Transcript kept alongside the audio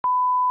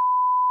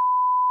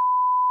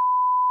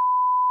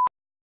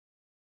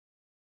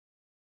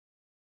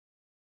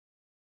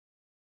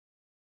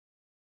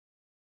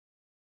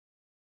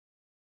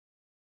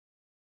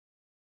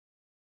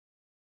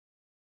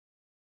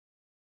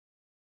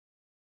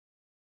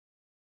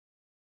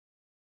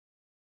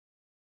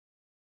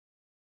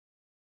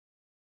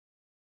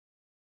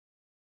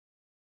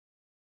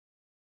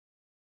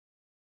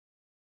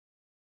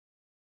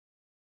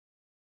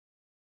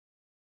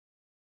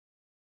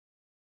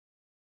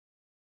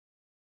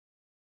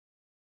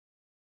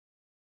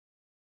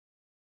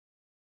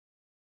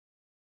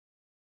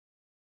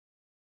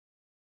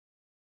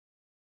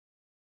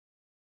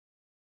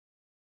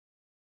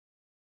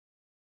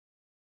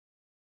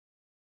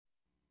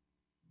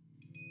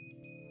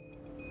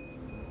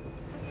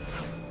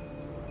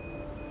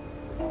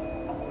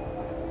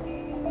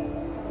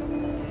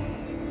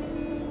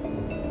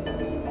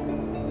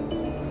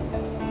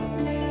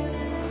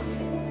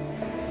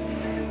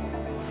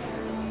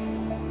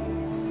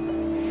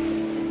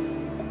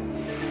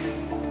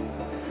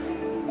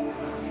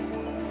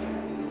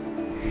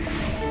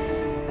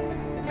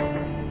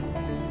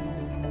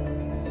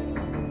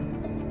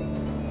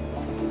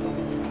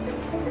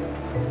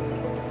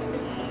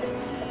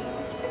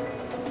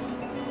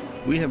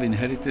We have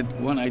inherited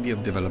one idea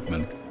of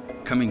development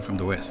coming from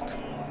the West.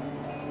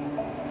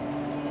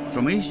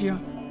 From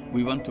Asia,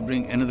 we want to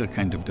bring another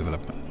kind of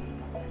development,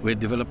 where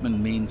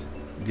development means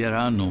there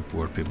are no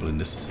poor people in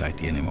this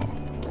society anymore.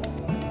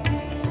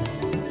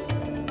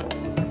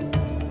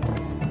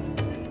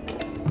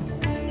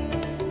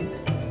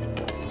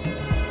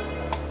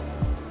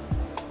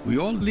 We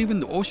all live in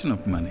the ocean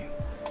of money.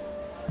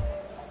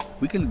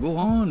 We can go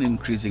on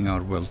increasing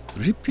our wealth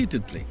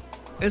repeatedly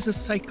as a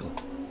cycle,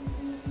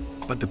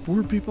 but the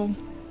poor people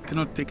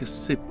cannot take a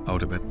sip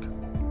out of it.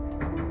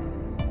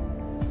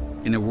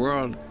 In a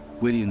world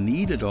where you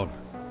need a dollar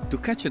to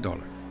catch a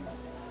dollar,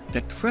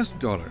 that first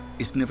dollar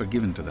is never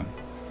given to them.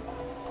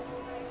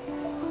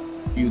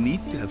 You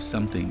need to have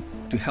something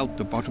to help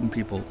the bottom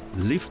people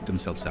lift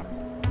themselves up.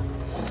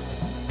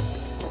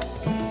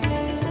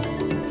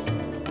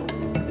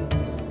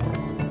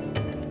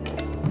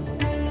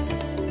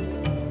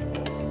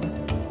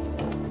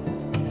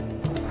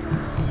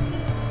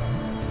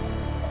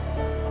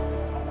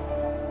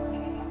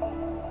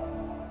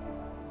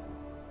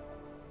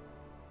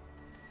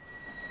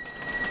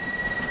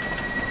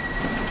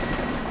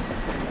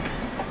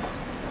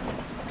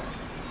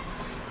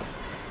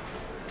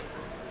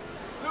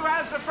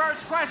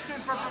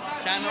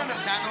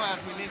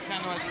 We need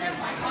Shanwas too.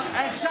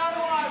 And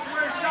Shanwas,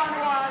 where's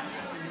Shanwas?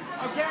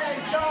 Okay,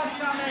 Sean's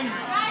coming.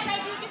 Guys, I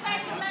need you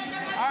guys to let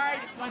them know. All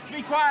right, let's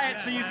be quiet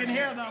so you can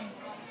hear them.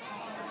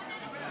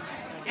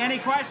 Any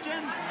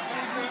questions?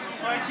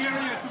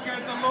 Criteria to get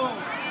the loan.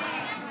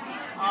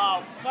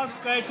 First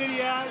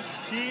criteria,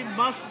 she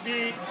must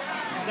be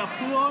the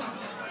poor,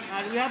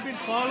 and we have been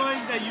following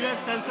the U.S.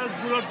 Census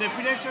Bureau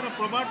definition of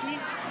poverty,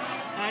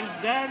 and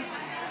then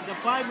the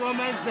 5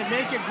 women, they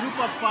make a group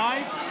of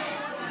 5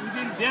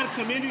 within their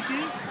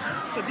community.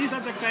 So these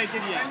are the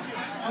criteria.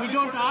 We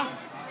don't ask.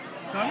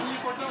 Sorry? Only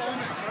for the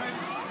owners, right?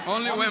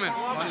 Only women.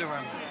 Only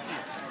women.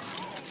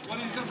 What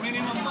is the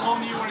minimum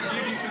loan you are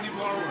giving to the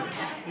borrowers?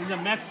 Is the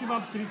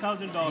maximum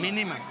 $3,000.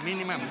 Minimum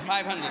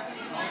 500.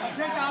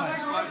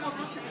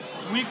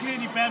 Weekly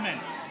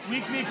repayment.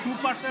 Weekly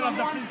 2% of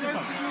the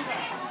principal.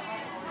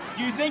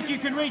 Do you think you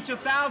can reach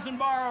 1,000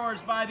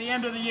 borrowers by the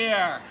end of the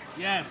year?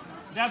 Yes,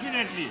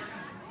 definitely.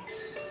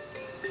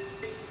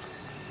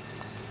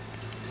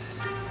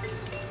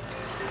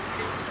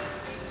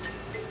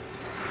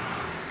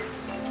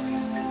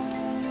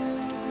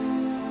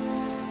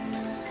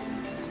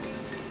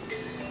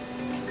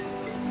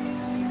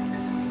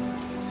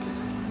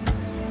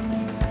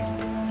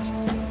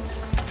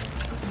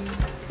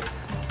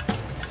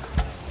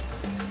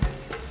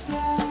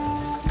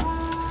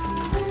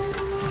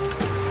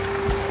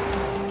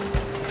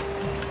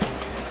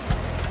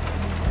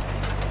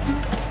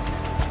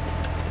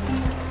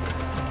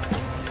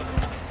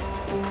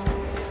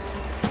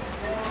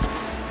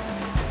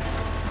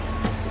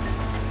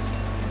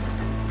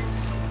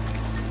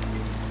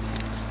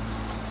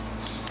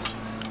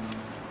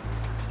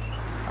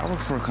 I work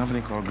for a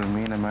company called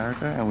Grameen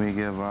America, and we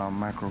give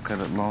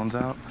microcredit loans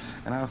out.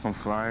 And I have some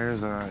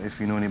flyers. If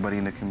you know anybody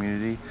in the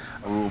community,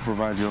 we will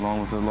provide you a loan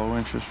with a low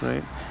interest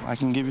rate. I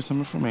can give you some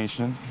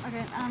information.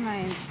 Okay, I'm not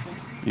interested.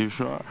 You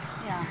sure?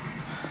 Yeah.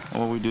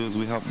 And what we do is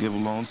we help give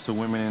loans to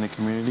women in the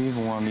community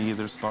who want to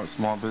either start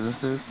small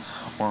businesses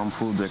or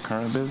improve their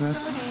current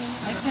business.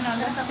 I can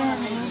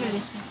understand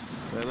English.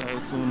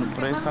 Es un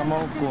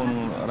préstamo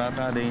con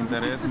rata de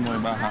interés muy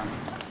baja.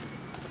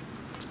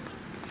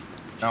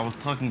 I was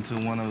talking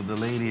to one of the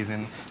ladies,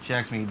 and she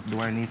asked me, do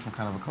I need some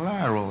kind of a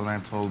collateral? And I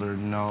told her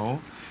no.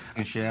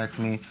 And she asked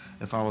me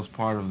if I was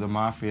part of the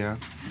mafia,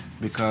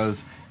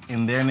 because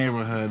in their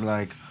neighborhood,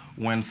 like,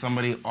 when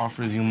somebody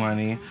offers you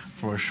money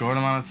for a short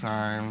amount of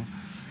time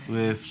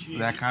with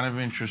that kind of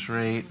interest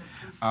rate,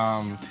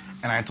 and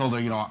I told her,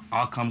 you know,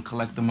 I'll come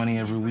collect the money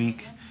every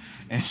week.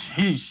 And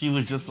she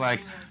was just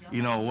like,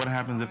 you know, what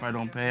happens if I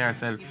don't pay? I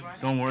said,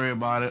 don't worry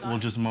about it. We'll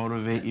just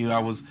motivate you. I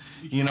was,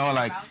 you know,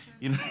 like,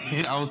 you know,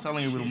 I was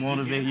telling you we'll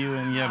motivate you,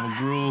 and you have a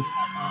group.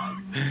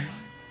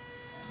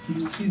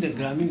 You see, the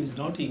Grameen is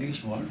not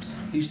English words.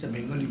 It's a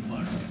Bengali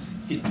word.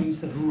 It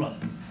means rural.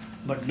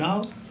 But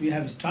now we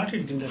have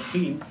started in the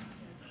Queen.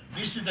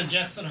 This is the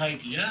Jackson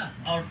Heights, yeah?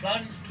 Our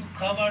plan is to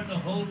cover the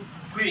whole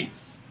Queens.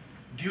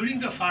 During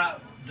the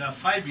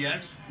 5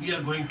 years, we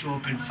are going to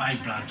open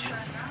 5 branches.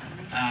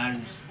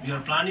 And we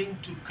are planning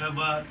to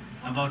cover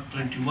about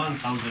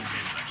 21,000 members.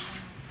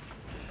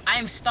 I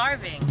am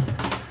starving.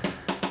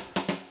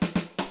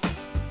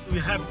 We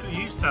have to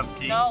eat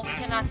something. No, we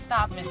cannot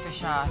stop, Mr.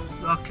 Shah.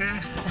 Okay.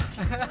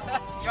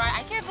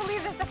 I can't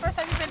believe this is the first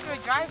time you've been to a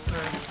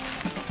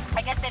drive-thru.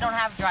 I guess they don't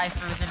have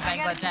drive-thrus in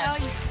Bangladesh.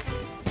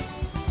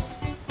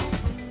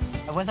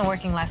 I wasn't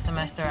working last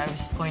semester, I was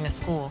just going to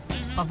school.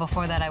 But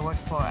before that, I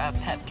worked for a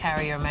pet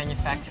carrier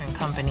manufacturing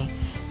company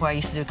where I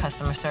used to do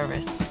customer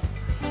service.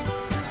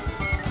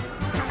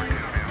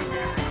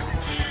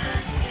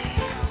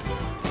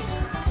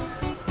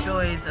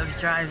 Joys of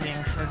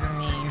driving for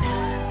Grameen.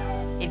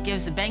 It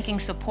gives the banking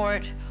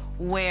support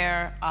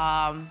where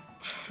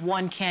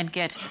one can't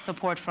get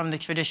support from the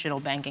traditional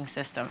banking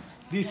system.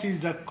 This is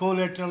the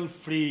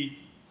collateral-free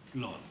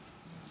loan.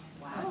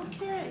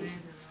 Okay.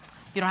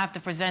 You don't have to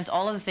present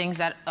all of the things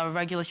that a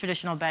regular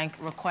traditional bank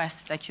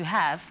requests that you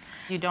have.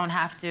 You don't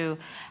have to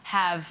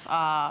have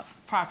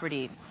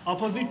property.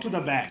 Opposite to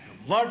the bank.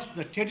 What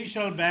the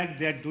traditional bank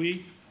they're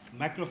doing,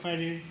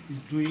 microfinance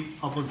is doing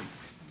opposite.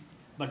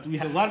 But we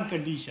have one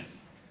condition.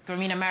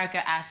 Grameen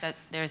America asks that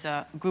there's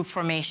a group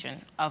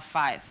formation of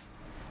 5.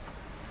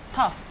 It's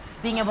tough,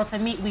 being able to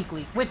meet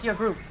weekly with your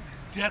group.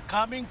 They're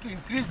coming to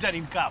increase their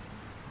income.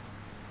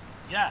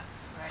 Yeah.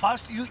 Right.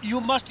 First, you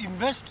must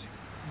invest,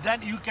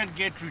 then you can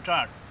get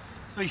return.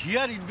 So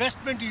here,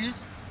 investment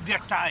is their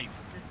time.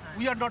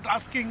 We are not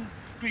asking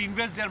to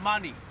invest their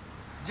money.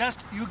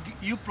 Just you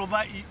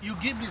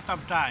give me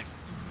some time,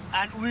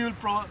 and we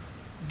will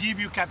give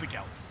you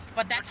capitals.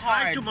 But that's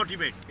hard. Try to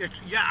motivate.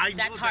 Yeah, I know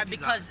that's hard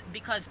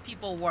because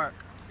people work.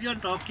 We are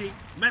talking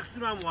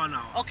maximum 1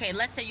 hour. Okay,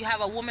 let's say you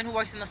have a woman who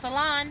works in the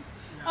salon.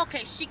 Yeah.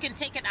 Okay, she can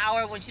take an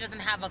hour when she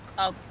doesn't have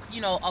a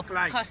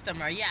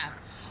customer. Yeah.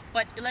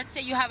 But let's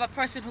say you have a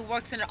person who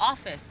works in an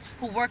office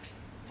who works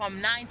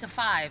from 9 to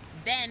 5.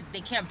 Then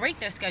they can't break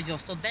their schedule,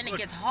 so then it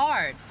gets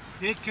hard.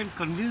 They can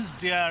convince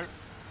their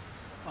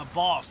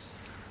boss.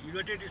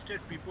 United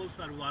States peoples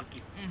are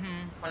working.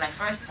 When I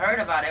first heard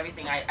about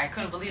everything, I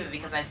couldn't believe it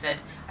because I said,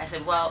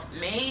 well,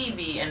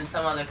 maybe in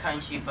some other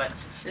country, but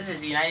this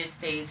is the United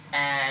States,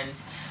 and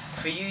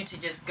for you to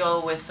just go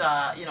with,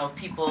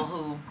 people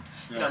who,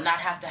 not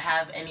have to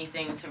have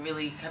anything to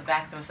really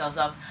back themselves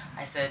up,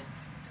 I said,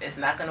 it's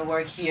not going to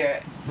work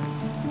here.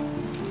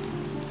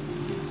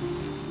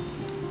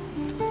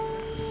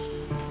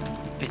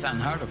 It's an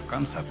unheard of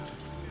concept.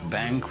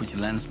 Bank which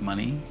lends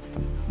money,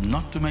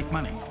 not to make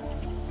money,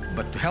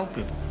 but to help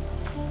people.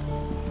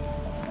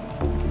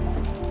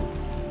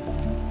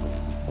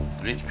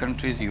 Rich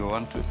countries, you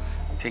want to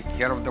take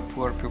care of the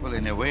poor people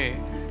in a way,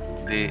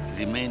 they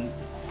remain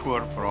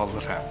poor for all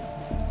the time.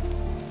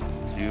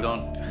 So you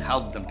don't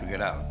help them to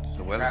get out.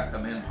 So trap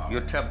them in poverty.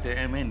 You trap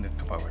them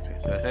into poverty.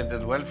 So I said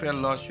that welfare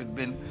laws should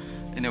be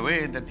in a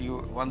way that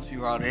once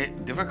you are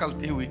in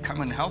difficulty, we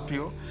come and help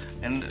you,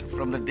 and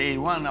from the day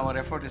one, our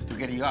effort is to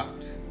get you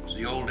out. It's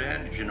the old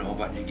adage,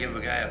 but you give a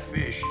guy a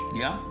fish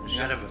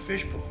instead of a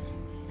fishbowl.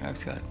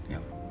 That's right, yeah.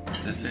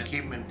 Just to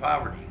keep him in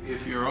poverty.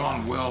 If you're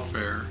on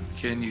welfare,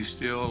 can you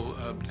still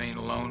obtain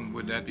a loan?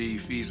 Would that be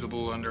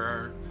feasible under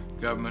our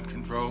government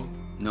control?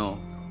 No,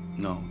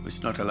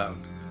 it's not allowed.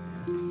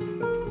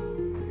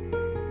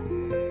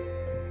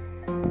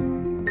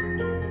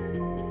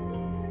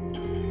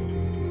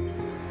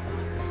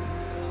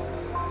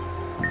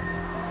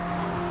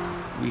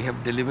 We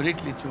have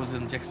deliberately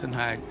chosen Jackson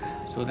Heights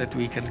so that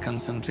we can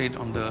concentrate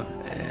on the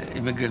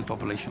immigrant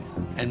population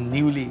and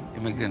newly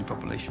immigrant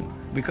population,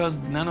 because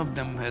none of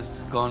them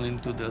has gone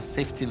into the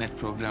safety net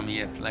program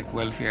yet, like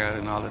welfare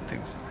and all the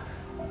things.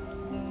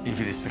 If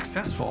it is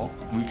successful,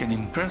 we can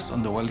impress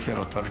on the welfare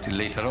authority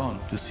later on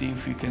to see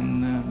if we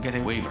can get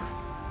a waiver.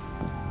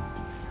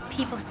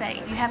 People say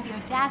you have the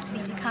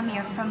audacity to come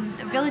here from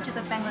the villages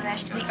of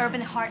Bangladesh to the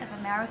urban heart of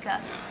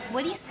America.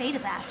 What do you say to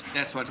that?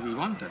 That's what we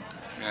wanted,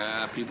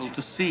 people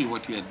to see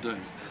what we are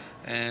doing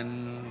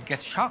and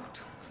get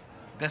shocked.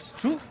 That's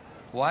true.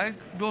 Why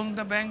don't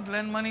the bank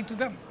lend money to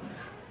them?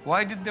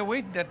 Why did they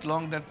wait that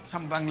long that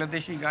some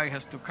Bangladeshi guy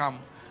has to come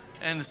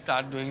and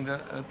start doing the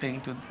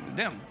thing to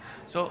them?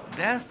 So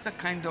that's the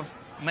kind of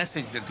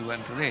message that we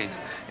want to raise.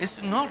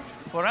 It's not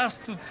for us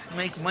to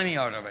make money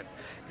out of it.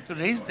 To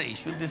raise the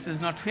issue, this is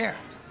not fair.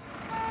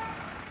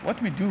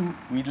 What we do,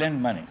 we lend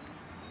money,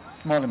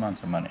 small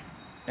amounts of money.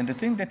 And the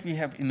thing that we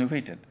have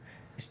innovated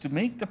is to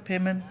make the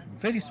payment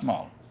very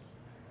small.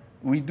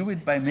 We do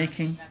it by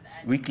making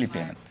weekly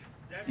payment.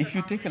 If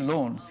you take a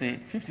loan, say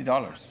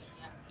 $50,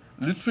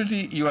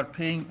 literally you are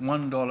paying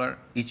 $1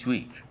 each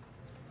week.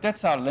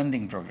 That's our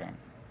lending program.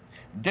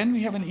 Then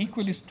we have an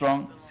equally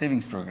strong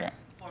savings program.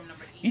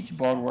 Each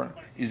borrower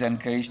is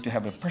encouraged to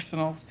have a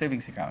personal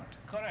savings account.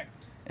 Correct.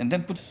 And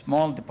then put a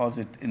small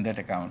deposit in that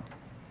account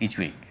each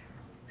week.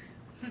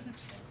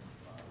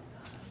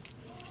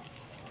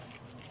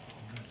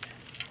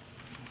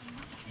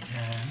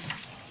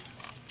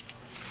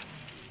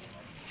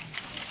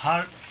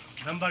 Her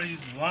number is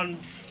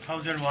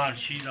 1001.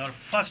 She's our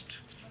first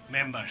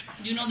member.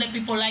 You know that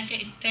people like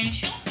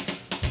attention?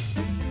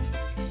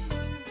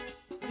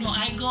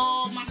 I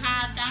go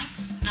Manhattan,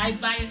 I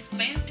buy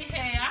expensive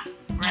hair,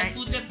 I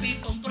put the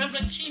people, por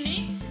ejemplo,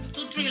 chini,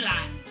 2-3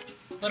 lines.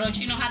 But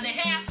chino have the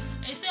hair,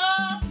 I say,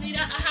 oh,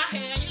 mira, I have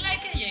hair, you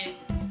like it, yeah?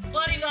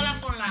 $40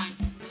 for line.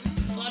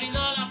 $40,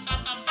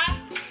 pa.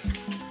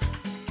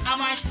 How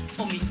much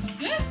for me?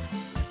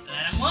 A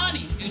lot of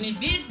money. You need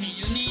business.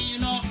 You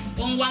need,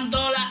 $1 and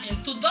 $2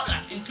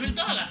 and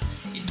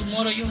 $3. And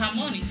tomorrow you have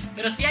money.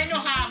 But si I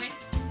don't have it,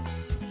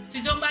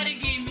 si somebody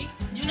give me,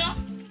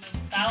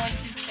 Estado el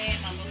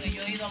sistema, porque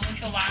yo he ido a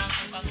muchos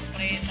bancos cuando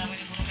prestan, me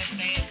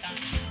prestan.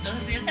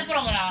 Entonces, si este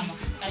programa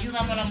está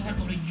ayudando a la mujer,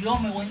 pero yo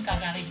me voy a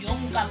encargar de yo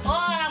buscar a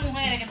todas las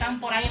mujeres que están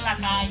por ahí en la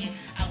calle,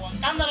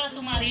 aguantándole a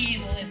su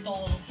marido de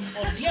todo,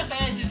 por 10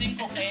 pesos y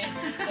 5 pesos,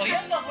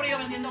 cogiendo frío,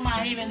 vendiendo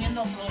maíz,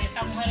 vendiendo flores.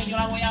 Esas mujeres yo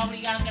las voy a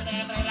obligar a que tengan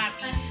que traerla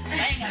aquí.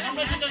 Venga,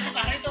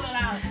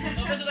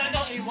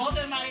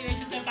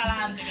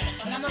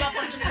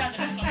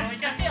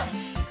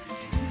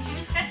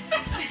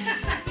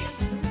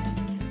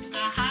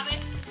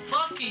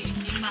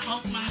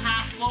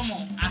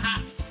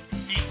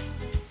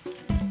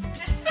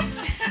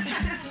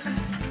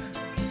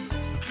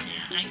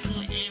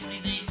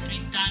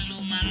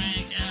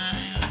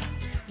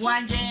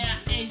 1 year,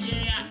 8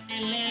 years,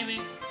 11,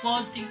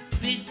 14,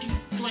 15,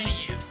 20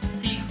 years.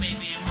 See,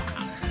 baby, in my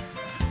house.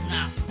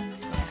 Now.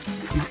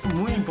 It's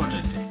muy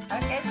importante.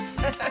 Okay.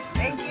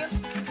 Thank you.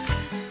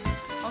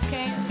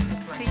 Okay.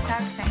 Keep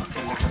taxing.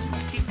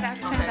 Keep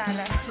taxing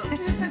dollars.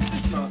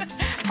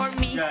 For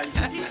me. I'm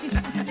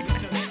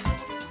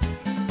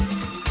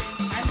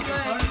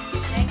good.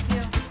 Thank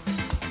you.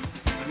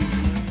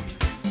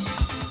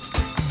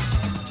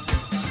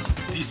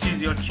 This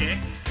is your check.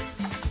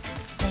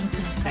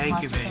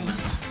 Thank you so much. Thank you very much.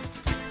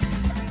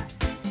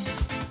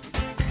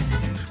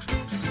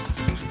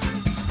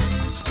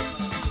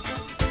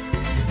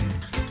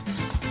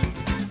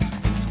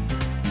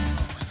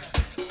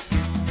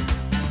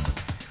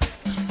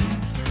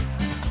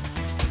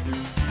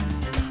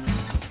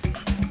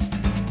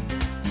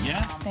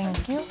 Yeah?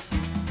 Thank you.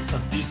 So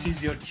this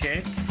is your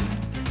check.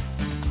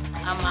 I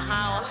have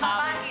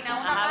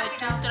a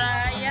two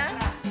dryer,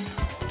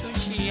 two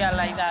chia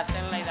like that,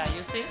 same like that,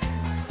 you see?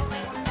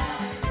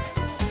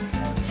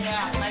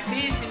 Yeah, my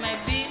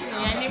business,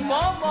 I need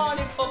more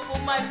money for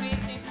put my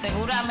business.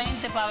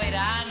 Seguramente para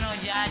verano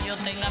ya yo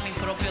tenga mi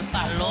propio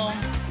salón.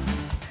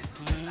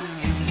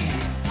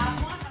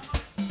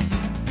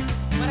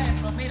 Por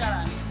ejemplo, mira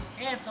Dani,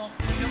 esto,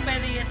 yo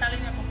pedí esta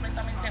línea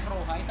completamente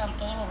roja, ahí están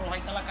todos los rojos, ahí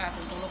está la caja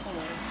con todos los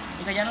colores.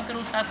 Porque ya no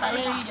quiero usar esa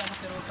ley, ya no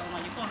quiero usar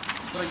Magicón,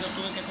 pero yo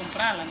tuve que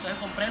comprarla, entonces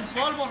compré el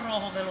polvo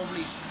rojo de los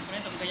bleach,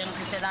 porque ya no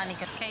quiero. Dani,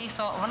 ¿qué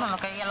hizo? Bueno, lo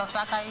que ella lo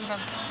saca ahí,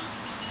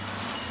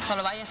 que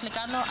lo vaya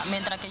explicando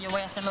mientras que yo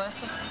voy haciendo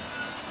esto.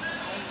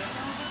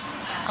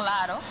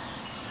 Claro.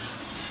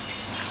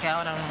 Que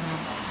ahora no.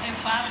 Es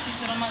fácil,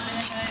 pero más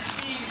tienes que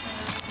decir.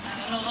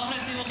 Los dos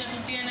recibos que tú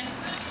tienes,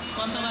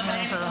 ¿cuánto va a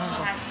traer?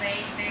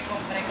 Aceite,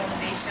 compré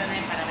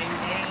conditioner para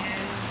vender,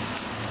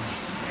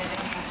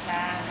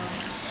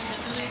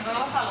 compré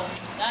descansado.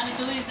 Dani,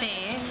 tú dices.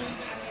 Sí.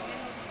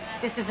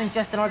 This isn't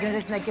just an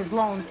organization that gives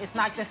loans. It's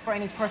not just for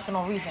any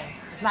personal reason.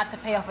 It's not to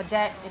pay off a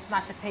debt. It's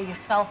not to pay your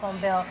cell phone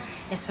bill.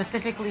 It's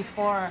specifically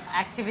for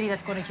activity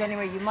that's going to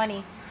generate you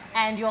money.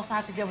 And you also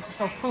have to be able to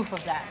show proof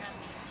of that.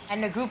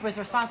 And the group is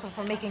responsible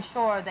for making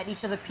sure that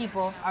each of the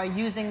people are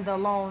using the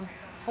loan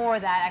for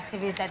that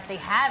activity, that they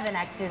have an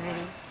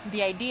activity.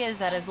 The idea is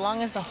that as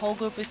long as the whole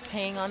group is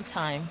paying on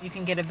time, you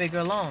can get a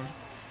bigger loan.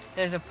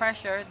 There's a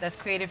pressure that's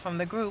created from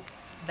the group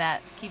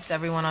that keeps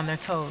everyone on their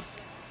toes.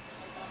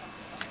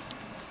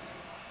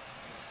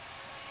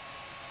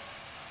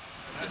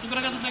 ¿Tú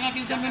crees que tú tengas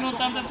 15 minutos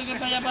antes de que te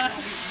vaya para?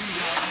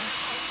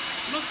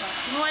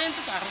 No vayas en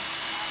tu carro.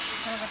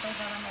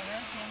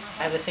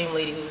 I have the same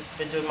lady who's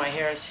been doing my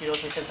hair. She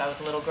knows me since I was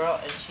a little girl,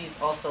 and she's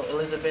also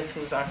Elizabeth,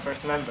 who's our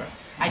first member.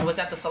 I was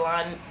at the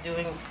salon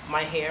doing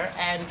my hair,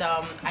 and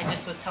I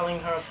just was telling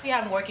her, yeah,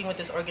 I'm working with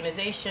this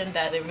organization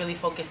that they're really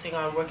focusing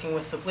on working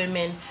with the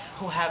women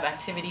who have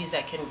activities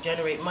that can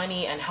generate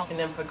money and helping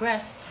them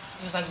progress.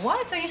 She was like,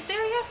 what? Are you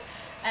serious?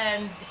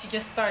 And she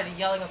just started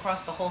yelling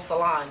across the whole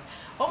salon.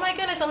 Oh my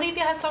goodness,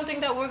 Alethea has something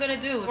that we're gonna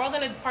do. We're all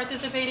gonna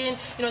participate in,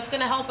 it's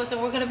gonna help us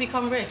and we're gonna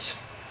become rich.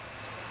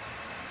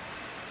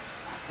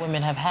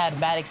 Women have had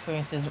bad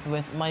experiences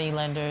with money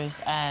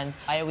lenders, and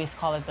I always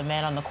call it the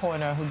man on the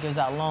corner who gives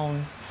out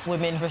loans.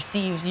 Women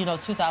receive,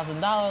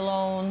 $2,000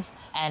 loans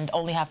and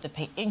only have to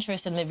pay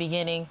interest in the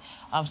beginning,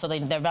 so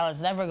their balance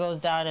never goes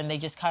down, and they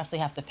just constantly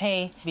have to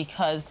pay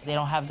because they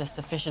don't have the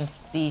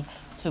sufficiency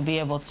to be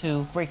able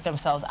to break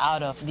themselves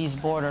out of these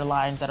border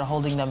lines that are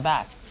holding them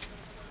back.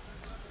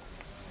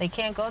 They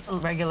can't go to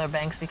regular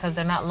banks because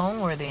they're not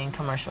loan worthy in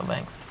commercial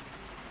banks.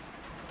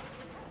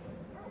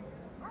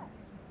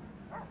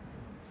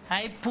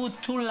 I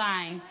put 2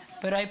 lines,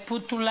 but I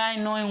put 2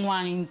 lines not in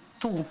 1, in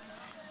 2.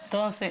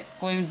 Entonces,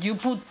 when you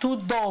put 2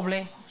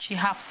 doble, she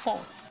have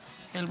 4.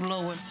 El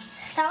blower.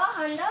 ¿Está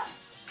bajando?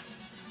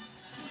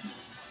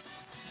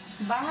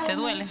 Baja. ¿Te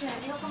duele?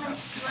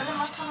 Duele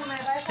más cuando me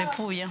da Te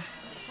puya.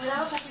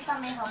 Cuidado que aquí está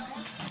mejor.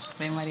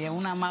 Ve, María,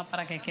 una más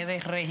para que quede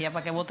regia,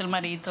 para que bote el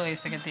marito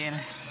ese que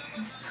tiene.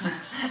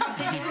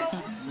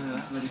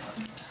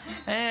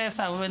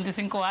 Esa,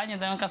 25 años,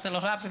 tengo que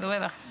hacerlo rápido,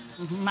 ¿verdad?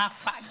 Más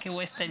fat que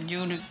Western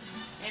Union.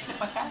 Este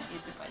para acá y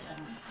este para allá.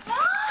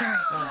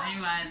 Ay,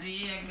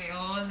 María, qué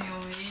odio,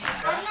 mía.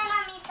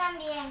 Hámela a mí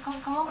también.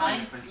 ¿Cómo?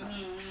 Ay, sí,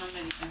 no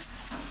me digas.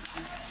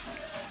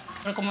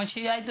 Pero como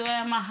she, I do it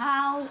at my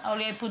house,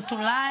 only I put 2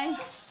 lines.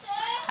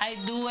 I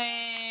do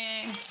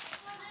a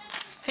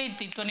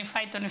 50,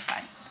 25,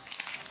 25.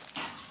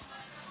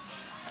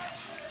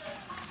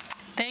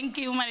 Thank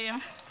you,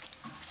 Maria.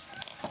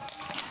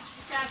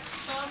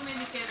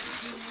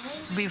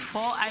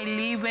 Before I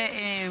leave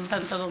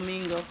Santo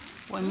Domingo,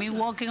 when me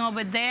walking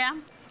over there,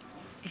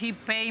 he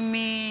paid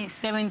me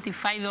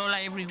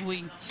 $75 every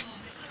week.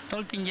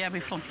 Told him yeah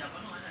before.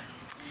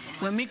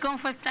 When me come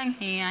first time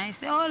here, I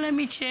say, oh, let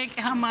me check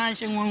how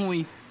much in 1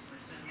 week.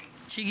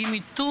 She give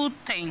me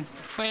 $210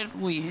 first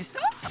week. I say,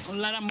 oh, a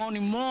lot of money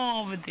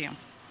more over there.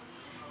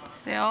 I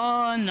say,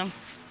 oh no,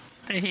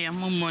 stay here,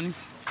 more money.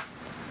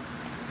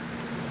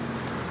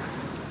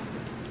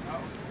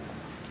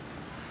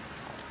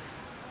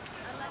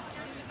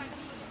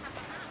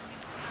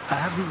 I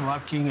have been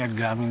working at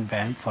Grameen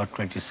Bank for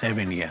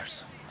 27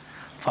 years.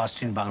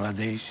 First in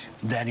Bangladesh,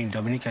 then in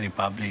Dominican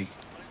Republic.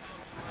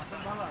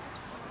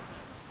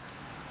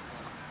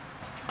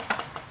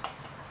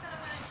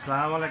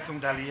 Assalamu alaikum,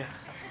 Dalia.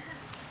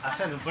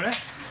 Asan upore?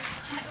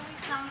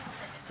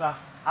 Sa,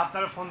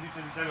 আপনার phone দিতে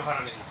দিতে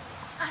ভাড়া নেই।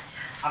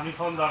 আপনি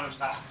phone ধরেন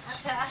না।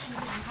 আচ্ছা, আসুন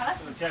ভাড়া।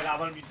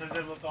 আবার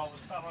বিশেষের মতো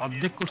অবস্থা।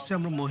 অর্ধেক করছি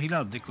আমরা মহিলা,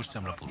 অর্ধেক করছি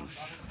আমরা পুরুষ।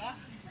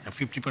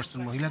 50%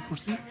 মহিলা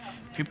করছি,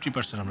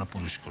 50% আমরা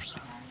পুরুষ করছি।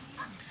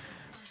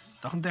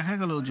 তখন দেখা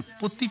গেল যে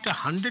প্রতিটা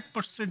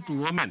 100%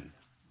 ওমেন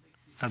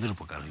তাদের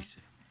উপকার হয়েছে।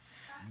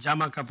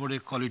 জামা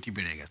কাপড়ের কোয়ালিটি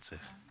বেড়ে গেছে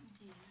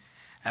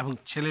এবং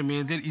ছেলে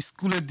মেয়েদের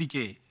স্কুলের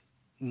দিকে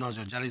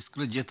নজর, যারা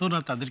স্কুলে যেত না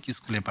তাদেরকে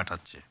স্কুলে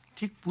পাঠাচ্ছে।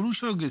 ঠিক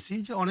পুরুষও গেছি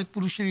যে অনেক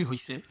পুরুষেরই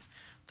হয়েছে,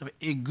 তবে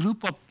এই গ্রুপ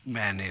অফ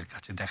ম্যানের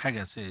কাছে দেখা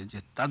গেছে যে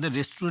তাদের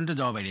রেস্টুরেন্টে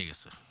যাওয়া বেরিয়ে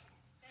গেছে।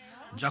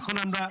 যখন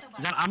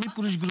আমি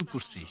পুরুষ গ্রুপ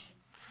করছি,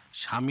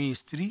 স্বামী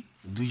স্ত্রী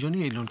দুজনই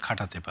এই লোন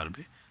খাটাতে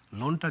পারবে,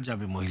 লোনটা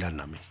যাবে মহিলার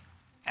নামে।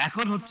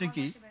 এখন হচ্ছে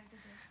কি,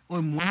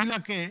 ওই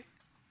মহিলাকে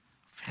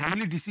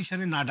ফ্যামিলি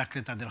ডিসিশনে না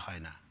ডাকলে তাদের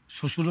হয় না।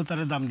 শ্বশুরও তার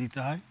দাম দিতে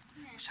হয়,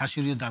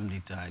 শাশুড়িও দাম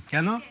দিতে হয়।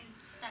 কেন?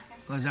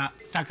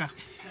 টাকা।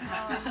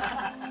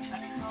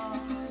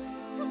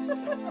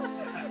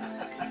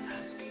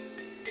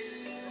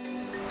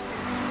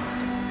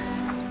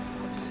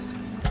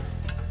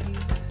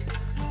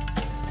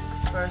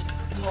 First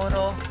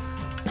total,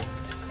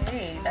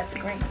 hey, that's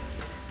great.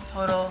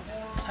 Total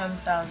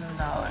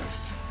 $10,000.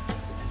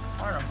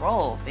 On a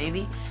roll,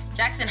 baby.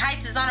 Jackson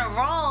Heights is on a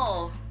roll.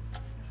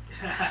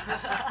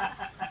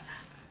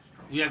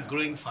 We are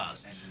growing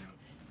fast.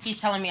 He's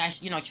telling me I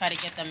should, try to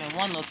get them in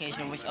one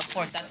location, which of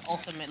course that's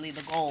ultimately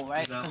the goal,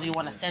 right? Because we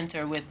want a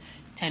center with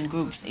 10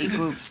 groups, 8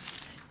 groups.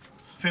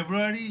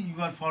 February, you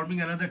are forming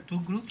another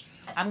 2 groups?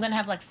 I'm gonna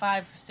have like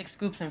 5, 6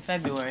 groups in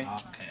February.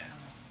 Okay.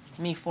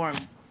 Me form.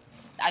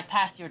 I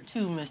passed your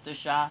 2, Mr.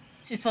 Shah.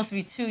 It's supposed to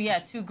be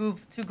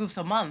 2 groups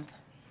a month.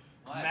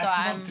 So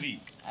maximum 3.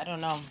 I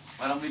don't know.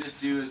 Why don't we just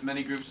do as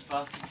many groups as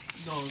possible?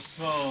 No,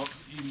 so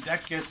in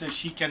that case,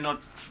 she cannot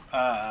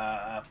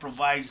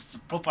provide the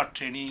proper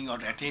training or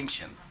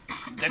attention.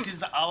 That is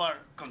our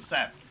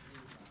concept.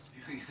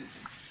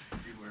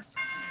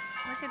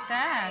 Look at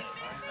that.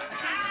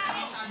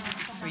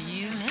 For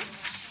you, miss.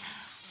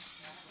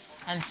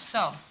 And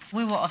so,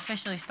 we will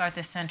officially start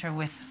this center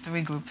with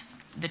 3 groups.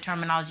 The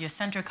terminology of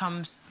center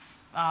comes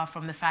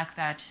from the fact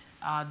that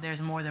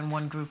there's more than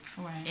one group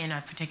in a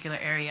particular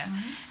area.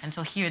 And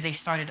so here they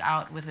started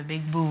out with a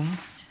big boom.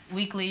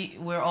 Weekly,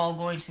 we're all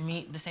going to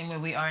meet the same way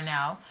we are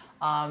now,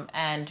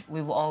 and we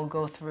will all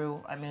go through,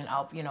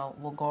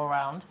 we'll go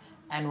around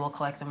and we'll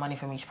collect the money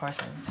from each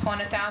person. On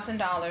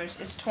 $1,000,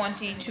 it's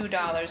 $22,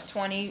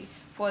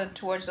 $20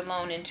 towards the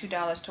loan and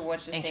 $2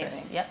 towards the Interest,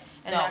 savings. yep.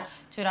 And that's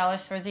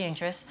 $2 towards the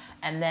interest,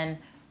 and then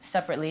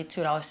separately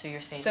 $2 to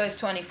your savings. So it's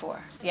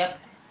 24. Yep.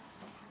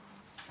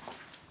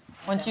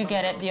 Once you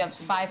get it, you have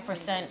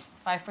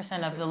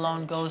 5% of the loan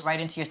goes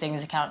right into your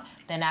savings account.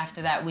 Then after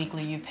that,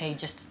 weekly, you pay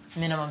just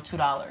minimum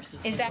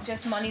 $2. Is that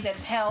just money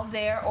that's held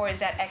there, or is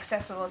that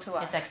accessible to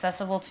us? It's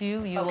accessible to you.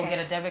 You will get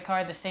a debit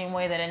card the same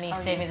way that any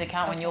savings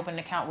account, when you open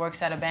an account, works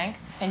at a bank.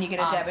 And you get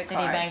a debit card.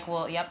 Citibank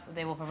will,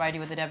 they will provide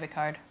you with a debit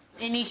card.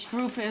 In each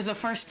group is the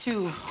first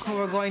 2 who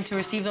are going to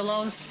receive the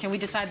loans. Can we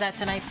decide that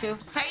tonight too?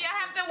 Hey, y'all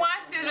have to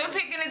watch this. We're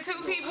picking the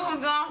 2 people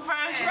who's going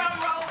first. Drum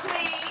roll,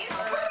 please.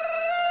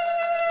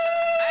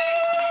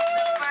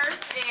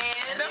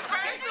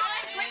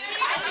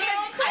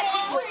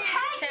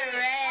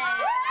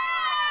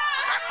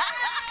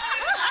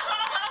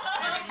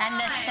 And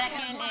the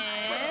second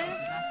is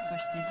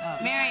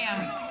Miriam.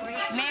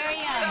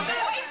 Miriam. The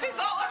voices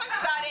all of a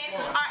sudden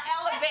are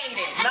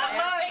elevated. Not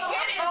mine.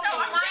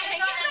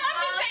 I'm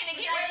just saying they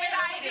get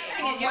excited.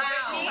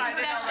 Wow.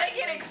 They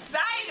get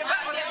excited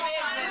about their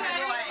business.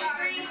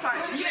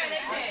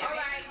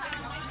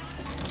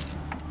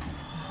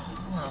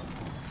 Well,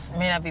 it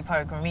may not be part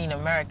of Grameen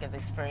America's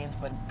experience,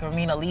 but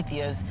Grameen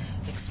Alithia's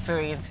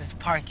experience is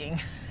parking.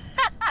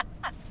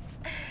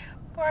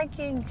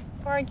 Parking.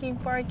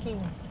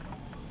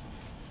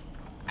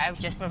 I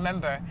just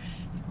remember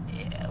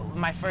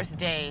my first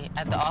day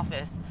at the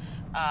office,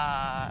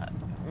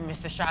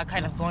 Mr. Shah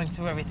kind of going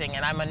through everything,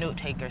 and I'm a note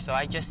taker, so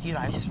I just,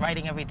 I was just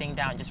writing everything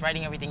down,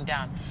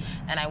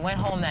 And I went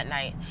home that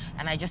night,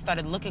 and I just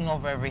started looking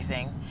over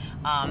everything.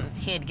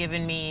 He had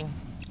given me,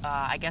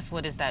 I guess,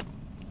 what is that,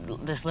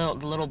 this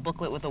little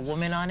booklet with a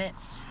woman on it,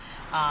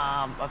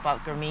 about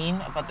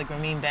the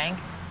Grameen Bank.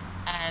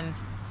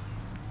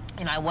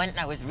 And I went and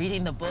I was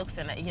reading the books,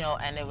 and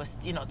and it was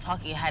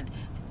talking.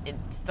 It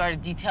started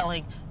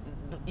detailing,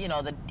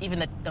 even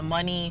the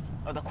money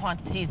or the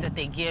quantities that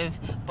they give,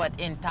 but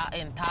in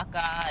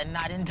taka and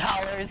not in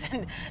dollars.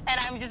 And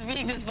I'm just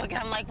reading this book,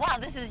 and I'm like, wow,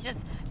 this is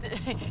just,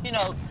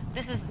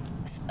 this is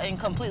in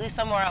completely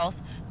somewhere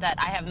else that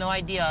I have no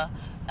idea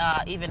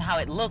even how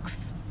it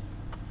looks.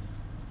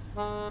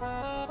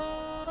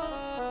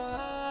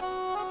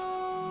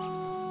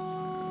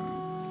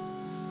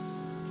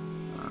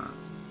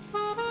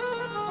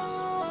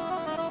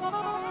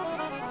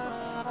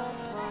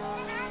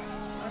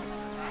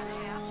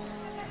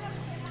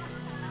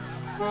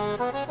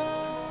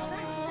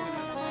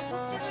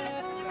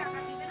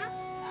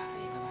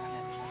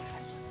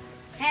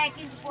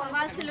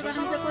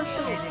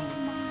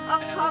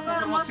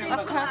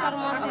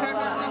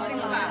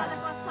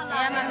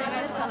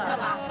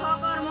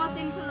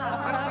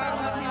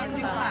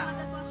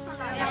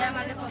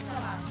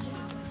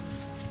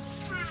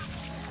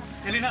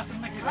 Selina,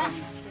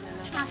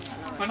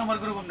 কয় নম্বর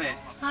group আপনি?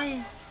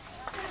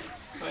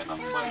 6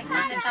 নম্বর group.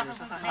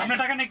 আপনি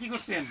টাকা নিয়ে কি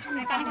করছেন?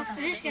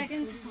 রিস্কা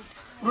কিনছি।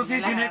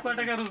 প্রতিদিনে কয়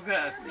টাকা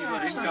রোজগার?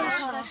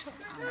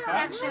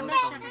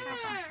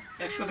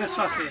 100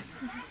 আছে।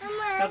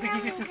 তাতে কি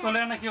কিস্তি চলে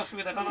নাকি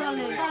অসুবিধা?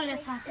 চলে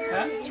স্যার।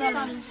 হ্যাঁ?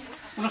 চলে।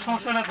 কোনো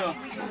সমস্যা না তো?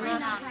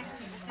 না।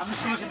 আপনি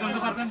শুনে সিদ্ধান্ত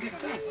পারবেন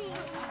দিতে?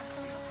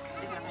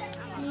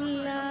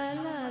 লা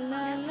লা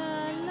লা লা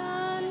লা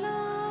লা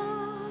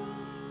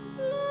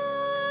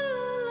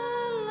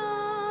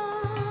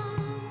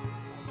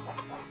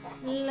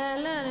La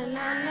la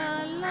la la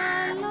la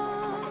la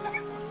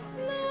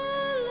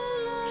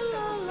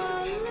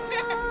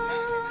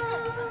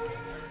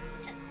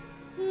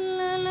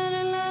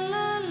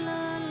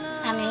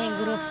আমি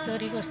গ্রুপ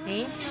তৈরি করছি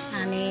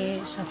আমি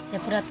সবচেয়ে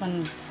পুরাতন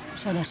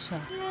সদস্য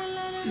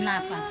না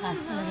পা তার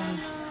চলে যান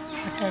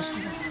ওটাই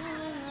শুধু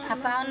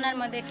আপা অন্যের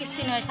মধ্যে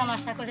কিস্তি নয়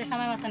সমস্যা করছে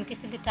সময় মতন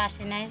কিস্তি দিতে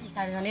আসে নাই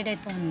যার জন্য এটাই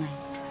তো অন্যায়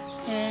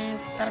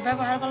তার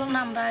ব্যবহার করলাম না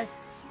আমরা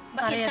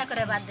ইচ্ছা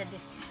করে বাদ দিয়ে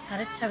দিচ্ছি তার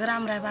ইচ্ছা করে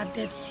আমরা বাদ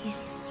দিয়ে দিচ্ছি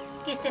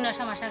কিস্তি নয়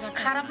সমস্যা করতে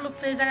খারাপ লোক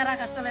তো এই জায়গায়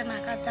রাখা চলে না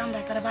কাজটা আমরা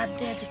তারা বাদ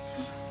দিয়ে দিচ্ছি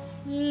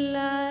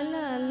La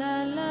la la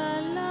la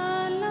la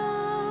la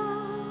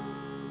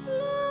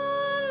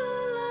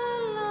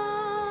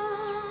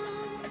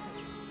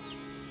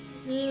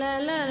La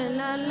la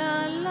la la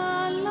la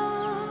la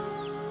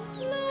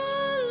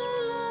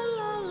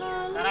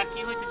তারা কি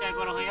হইতে চায়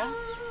বড় হইয়া?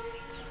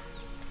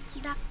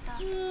 Doctor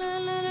La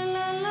la la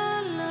la la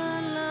la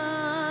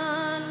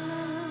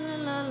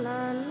la la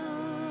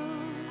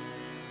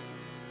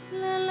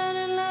La la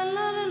la la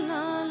la la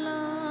la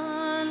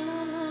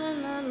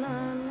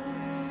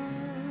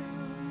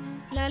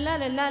La la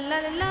la la la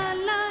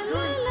la la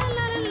la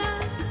la la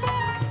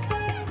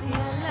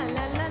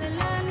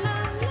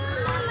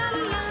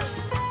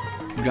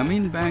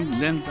Grameen Bank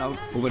lends out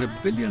over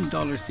 $1 billion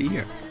a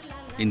year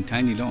in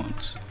tiny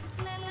loans.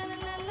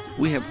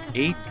 We have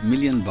 8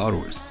 million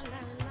borrowers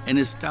and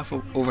a staff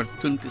of over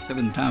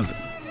 27,000.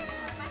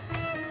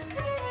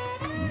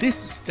 This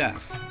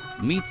staff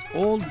meets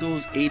all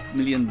those 8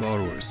 million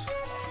borrowers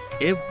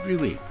every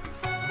week.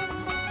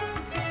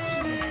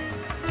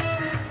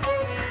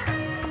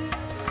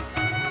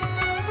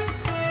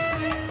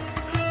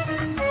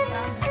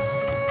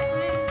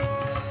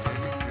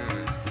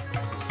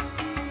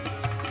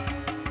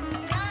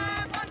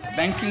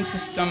 Banking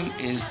system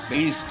is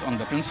based on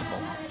the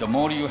principle, the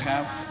more you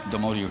have, the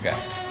more you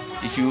get.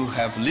 If you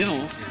have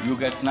little, you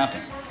get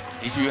nothing.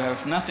 If you have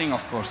nothing,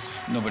 of course,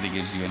 nobody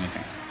gives you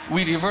anything.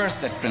 We reverse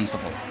that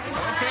principle.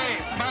 Okay,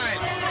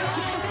 smile.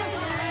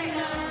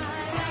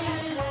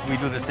 We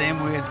do the same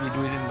way as we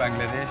do it in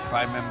Bangladesh,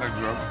 5-member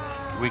group,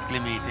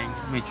 weekly meeting,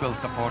 mutual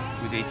support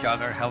with each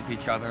other, help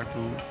each other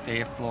to stay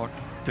afloat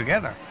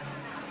together.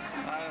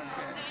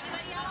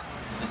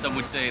 Some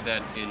would say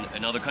that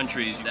in other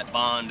countries, that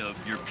bond of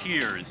your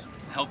peers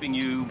helping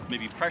you,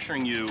 maybe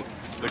pressuring you,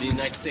 but in the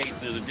United States,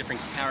 there's a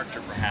different character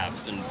perhaps,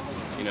 and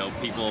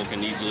people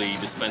can easily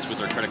dispense with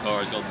their credit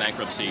cards, go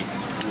bankruptcy.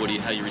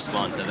 How do you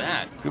respond to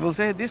that? People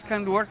say this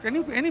can work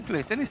any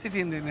place, any city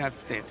in the United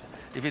States,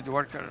 if it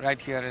worked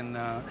right here in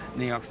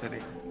New York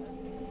City.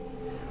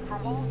 For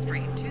Wall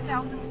Street,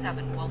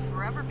 2007 will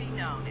forever be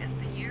known as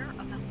the year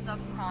of the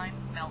subprime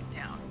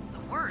meltdown.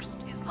 The worst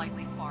is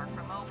likely far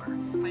from over.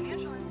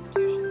 Financial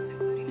institutions,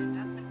 including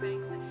investment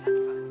banks and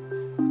hedge funds,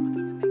 are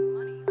looking to make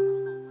money on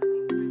the whole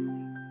lending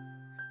frenzy.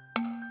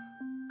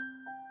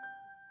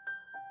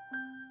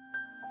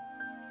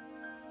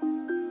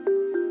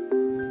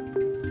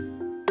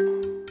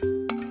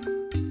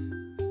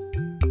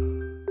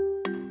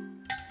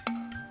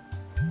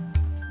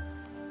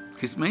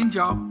 His main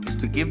job is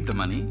to give the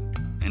money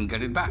and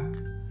get it back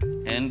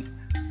and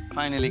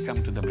finally come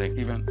to the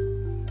break-even.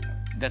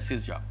 That's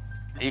his job.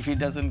 If he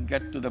doesn't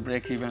get to the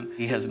break-even,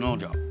 he has no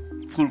job.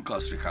 Full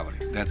cost recovery,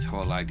 that's the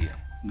whole idea.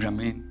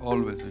 Grameen,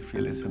 always we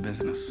feel it's a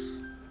business.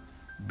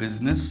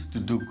 Business to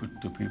do good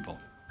to people.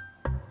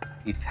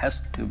 It has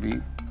to be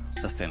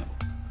sustainable.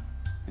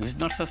 If it's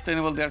not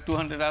sustainable, there are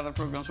 200 other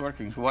programs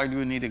working, so why do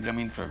you need a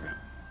Grameen program?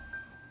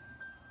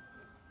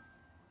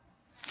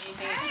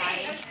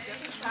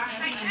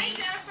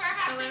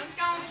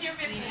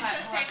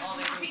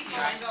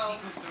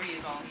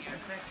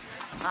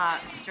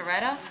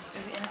 Joretta?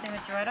 Anything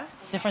with Joretta?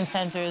 Different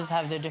centers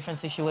have their different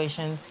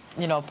situations.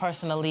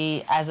 Personally,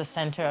 as a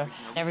center,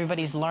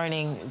 everybody's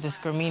learning this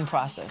Grameen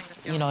process,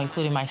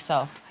 including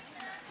myself.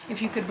 If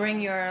you could bring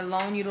your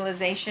loan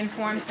utilization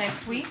forms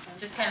next week.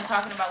 Just kind of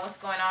talking about what's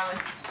going on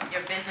with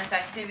your business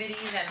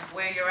activities and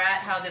where you're at,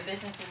 how the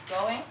business is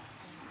going.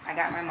 I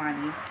got my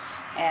money,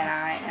 and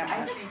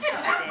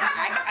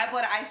I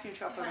bought an ice cream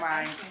truck for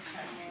mine.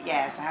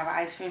 Yes, I have an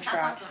ice cream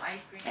truck. I want some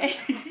ice cream.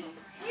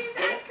 Use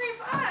the ice cream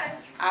for us.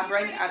 I'm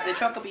bringing the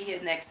truck will be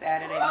here next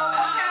Saturday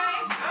morning. Okay.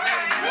 All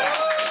right.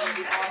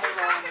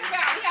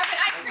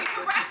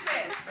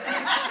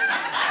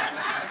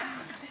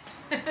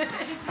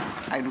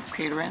 I do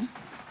catering.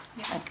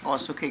 I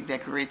also cake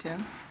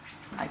decorating.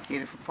 I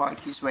cater for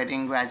parties,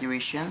 wedding,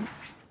 graduation.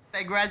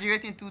 I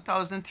graduated in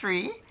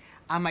 2003,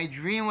 and my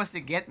dream was to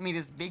get me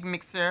this big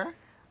mixer.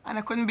 And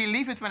I couldn't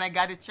believe it when I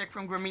got a check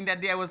from Grameen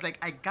that day. I was like,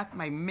 I got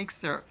my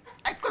mixer.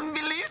 I couldn't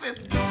believe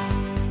it.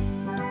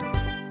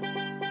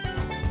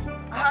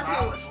 I had to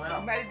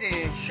melt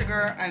the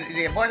sugar and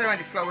the butter and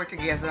the flour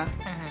together.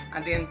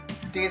 And then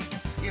this,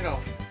 you know,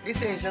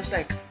 this is just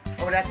like,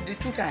 I would have to do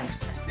 2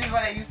 times. This is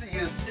what I used to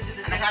use.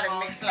 And I had to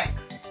mix like,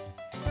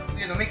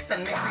 you know, mix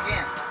and mix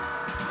again.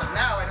 But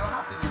now I don't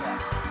have to do that.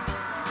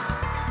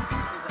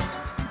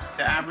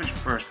 The average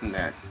person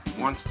that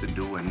wants to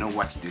do and know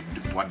what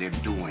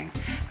they're doing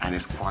and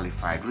is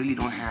qualified really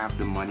don't have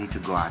the money to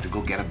go out to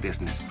go get a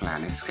business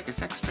plan.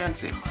 It's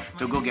expensive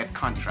to go get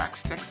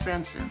contracts. It's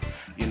expensive,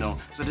 you know,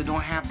 so they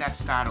don't have that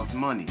start-up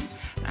money.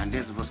 And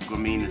this is what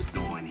Grameen is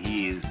doing.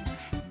 He is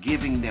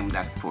giving them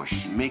that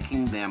push,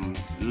 making them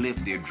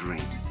live their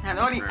dream. And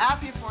only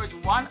asking for it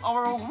 1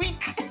 hour a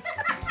week.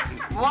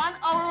 1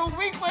 hour a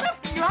week, what else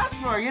can you ask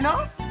for, you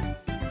know?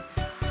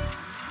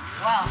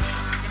 Well,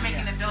 you're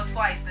making the dough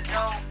twice. The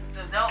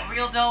dough,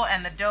 real dough,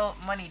 and the dough,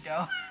 money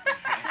dough.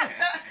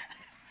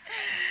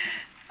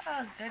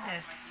 Oh,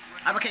 goodness.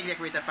 I'm a cake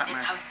decorator,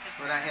 partner.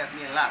 So that helped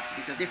me a lot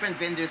because different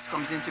vendors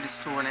comes into the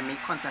store and I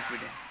make contact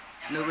with them.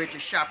 Know where to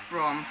shop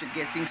from to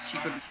get things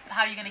cheaper.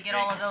 How are you going to get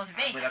all of those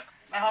baked?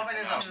 My oven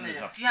is upstairs.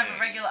 Do you have a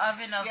regular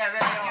oven? Yeah,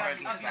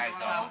 regular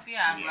stove?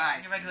 Yeah,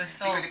 right. Your regular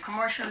stove.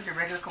 Because the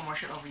regular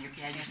commercial oven you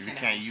can't use. You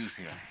can't use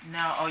here.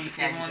 No, oh, you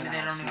can't use it.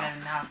 They don't even have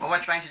in the house. But what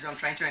I'm trying to do, I'm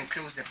trying to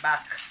enclose the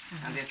back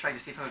and then try to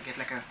see if I can get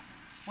like a...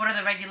 What are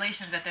the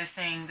regulations that they're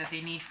saying that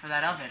they need for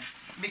that oven?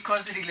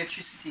 Because of the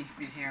electricity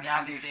in here. Yeah,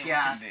 and the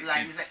gas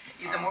line.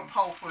 It's a more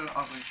powerful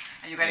oven.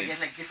 And you gotta get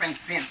like different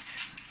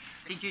vents.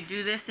 Did you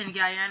do this in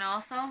Guyana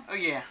also? Oh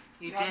yeah.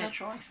 You have did? no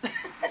choice.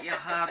 Yeah,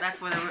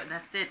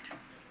 that's it.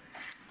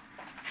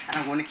 And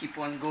I'm going to keep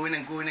on going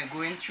and going and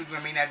going. Through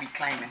Grameen, I'll be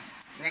climbing.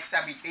 Next,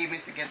 I'll be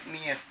aiming to get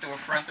me a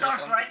storefront or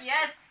something.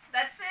 Yes.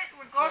 That's it.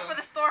 We're going for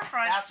the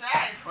storefront. That's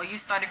right. Well, you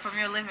started from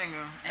your living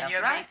room and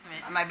your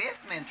basement. My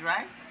basement,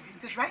 right?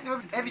 Because right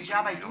now, every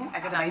job I do, I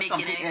got to buy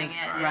something else.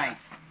 Right.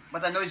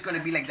 But I know it's going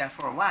to be like that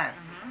for a while.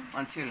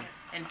 Until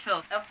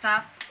up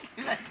top.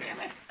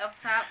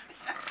 Up top.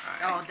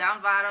 Oh,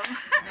 down bottom.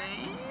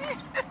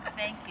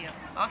 Thank you.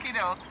 Okay,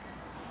 doke.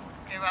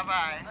 Okay,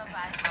 bye-bye.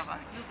 Bye-bye. Bye-bye.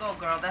 You go,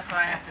 girl. That's what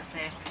I have to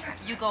say.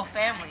 You go,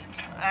 family.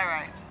 All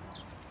right.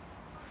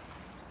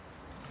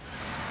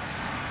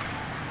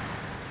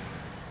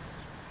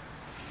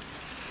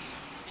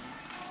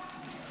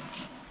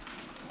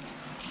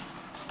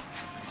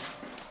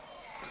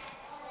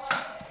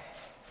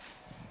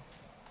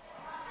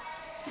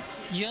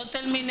 Yo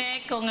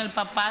terminé con el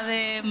papá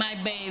de my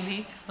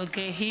baby,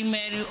 okay, he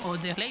married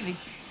other lady.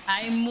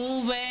 I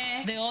moved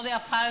the other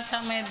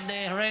apartment,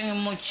 the rent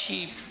more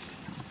cheap.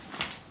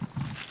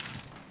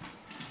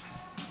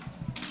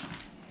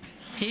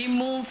 He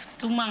moved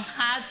to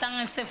Manhattan,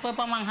 él se fue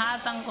para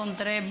Manhattan con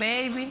 3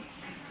 babies.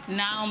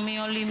 Now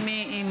only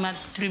me and my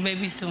 3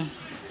 babies too.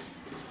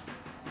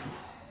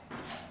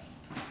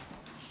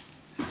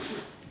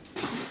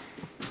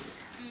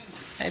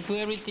 I put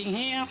everything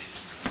here.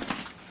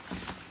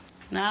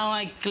 Now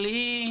I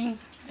clean,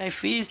 I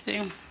fix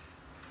it.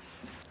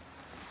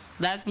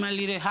 That's my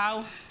little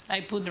house.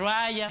 I put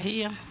raya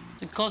here.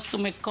 The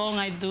customer come,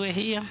 I do it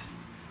here.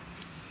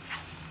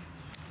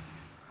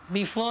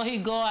 Before he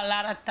go a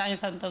lot of times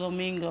Santo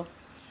Domingo,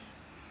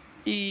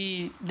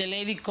 the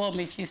lady called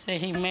me, she said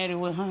he married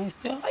with her. I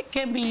said, oh, I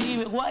can't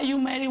believe it. Why you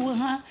married with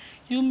her?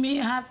 You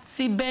mean her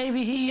see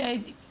baby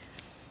here?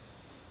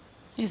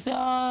 He said,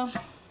 oh,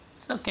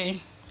 it's okay,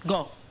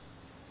 go.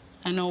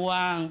 I don't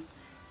want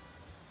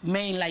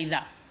men like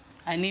that.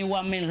 I need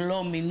one man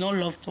love me, not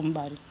love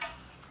somebody.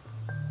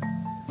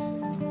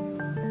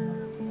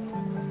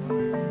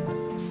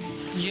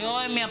 Yo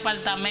en mi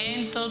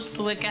apartamento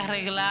tuve que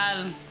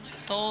arreglar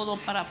todo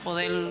para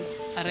poder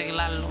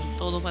arreglarlo,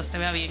 todo para que se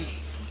vea bien.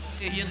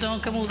 Yo tengo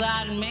que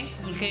mudarme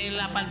porque el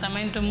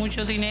apartamento es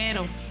mucho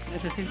dinero.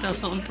 Necesito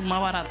asuntos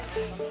más baratos.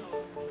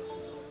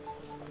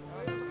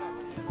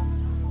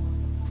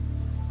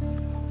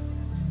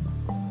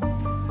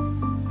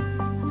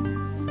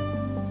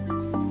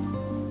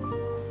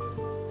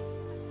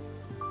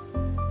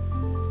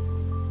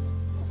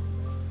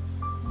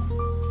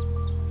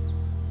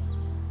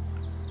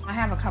 I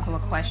have a couple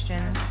of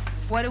questions.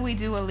 What do we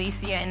do,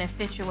 Alicia, in a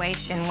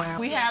situation where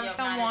we have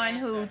someone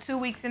who 2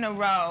 weeks in a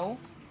row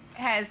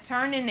has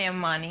turned in their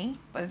money,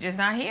 but is just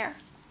not here?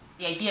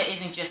 The idea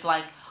isn't just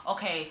like,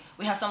 okay,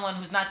 we have someone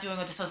who's not doing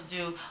what they're supposed to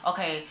do,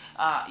 okay,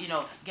 you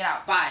know, get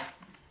out, bye.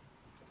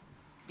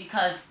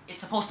 Because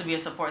it's supposed to be a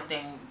support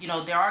thing. You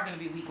know, there are going to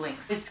be weak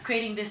links. It's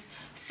creating this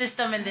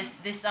system and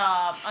this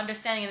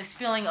understanding and this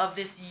feeling of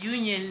this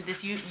union,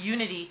 this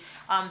unity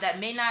that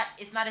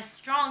it's not as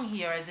strong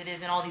here as it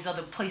is in all these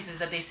other places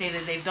that they say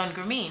that they've done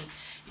Grameen.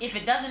 If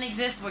it doesn't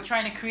exist, we're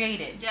trying to create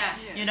it. Yes.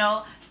 You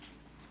know,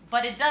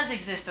 but it does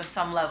exist at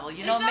some level.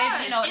 You know, it does.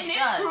 maybe, you know, in it this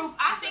does. group,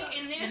 I think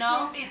in this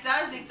group it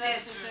does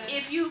exist.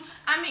 If you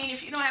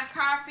don't have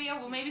car fare,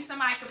 well, maybe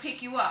somebody could pick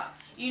you up.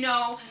 You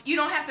know, you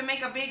don't have to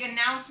make a big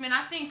announcement.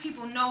 I think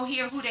people know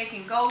here who they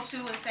can go to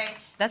and say.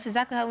 That's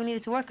exactly how we need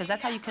it to work, because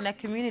that's how you connect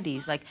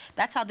communities. Like,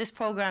 that's how this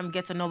program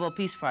gets a Nobel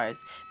Peace Prize,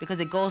 because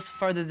it goes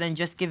further than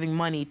just giving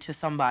money to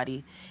somebody.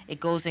 It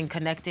goes in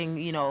connecting,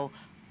 you know,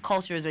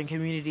 cultures and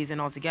communities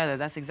and all together.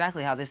 That's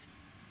exactly how this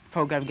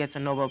program gets a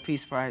Nobel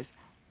Peace Prize.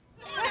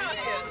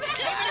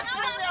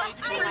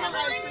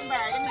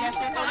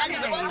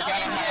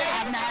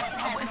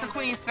 It's a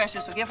queen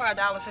special, so give her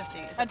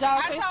 $1.50. $1.50? I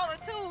told her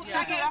two.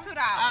 I gave $2.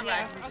 All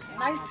right.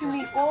 Nice to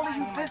meet all of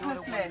you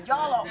businessmen.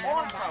 Y'all are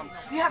awesome.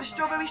 Do you have a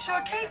strawberry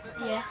shortcake?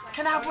 Yeah.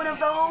 Can I have one of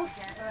those?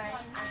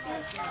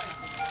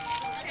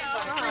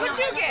 What'd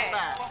you get?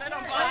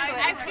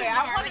 Ice cream.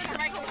 I wanted to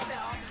make it.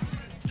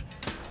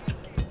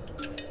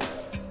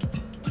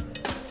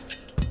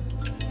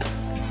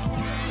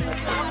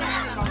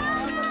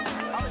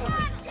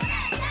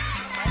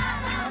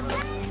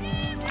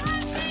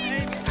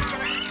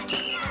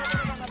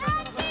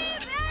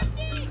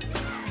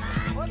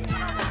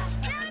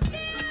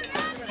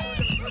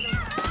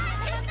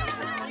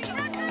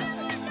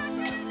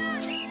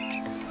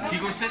 কি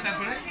করছে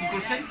তারপরে কি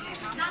করছে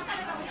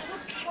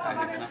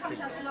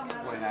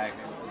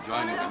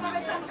join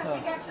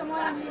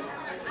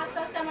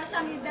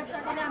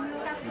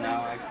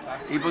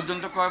এই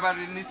পর্যন্ত কয়বার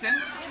ঋণ নিছেন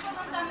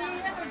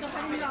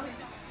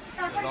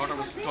lot of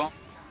strong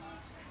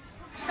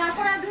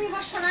তারপরে 2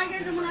 বছর আগে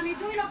যেমন আমি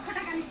 2 লক্ষ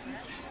টাকা নিছি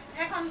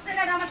এখন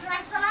ছেলেটা আমার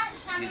ট্রাক চালায়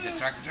স্বামী he's a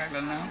truck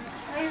driver now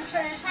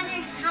স্বামী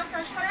হাল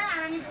চাষ করে আর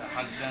আমি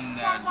husband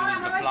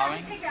does the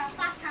plowing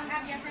 5 খান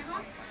গাড়ি আছে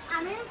এখন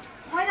আমি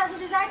মহিলা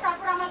যদি যাই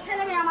তারপর আমার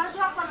ছেলে মেয়ে আমার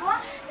দোয়া করব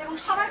এবং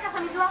সবার কাছে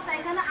আমি দোয়া চাই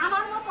যেন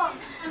আমার মতো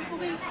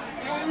খুবই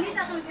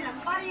নির্যাতন ছিলাম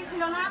বাড়ি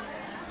ছিল না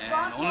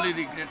and only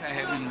regret I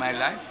have in my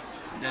life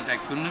that I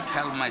could not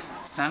help my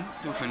son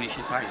to finish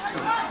his high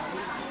school.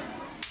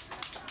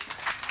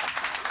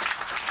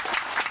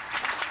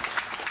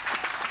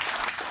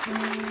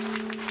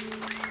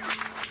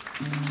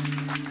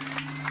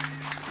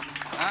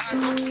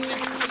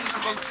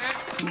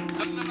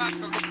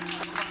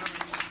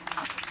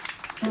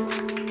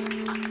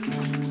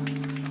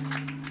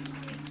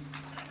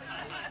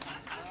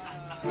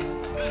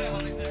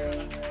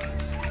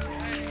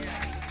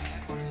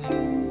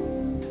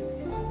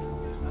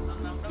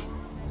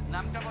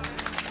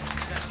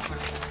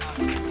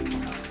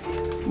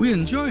 We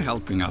enjoy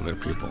helping other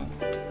people.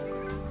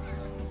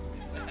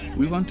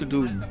 We want to do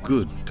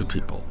good to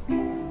people.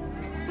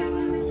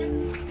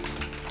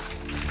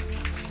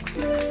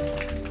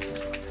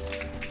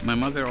 My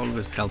mother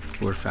always helped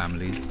poor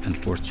families and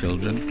poor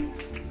children.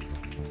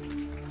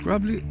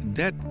 Probably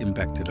that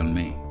impacted on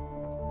me.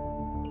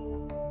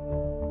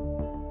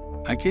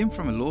 I came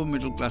from a low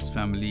middle-class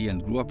family and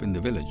grew up in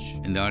the village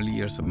in the early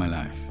years of my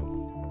life.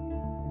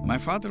 My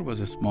father was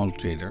a small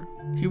trader.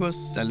 He was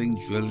selling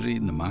jewelry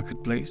in the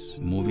marketplace,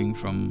 moving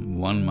from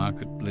one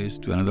marketplace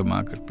to another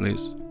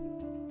marketplace.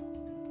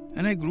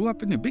 And I grew up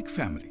in a big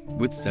family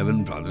with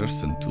 7 brothers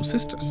and 2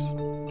 sisters.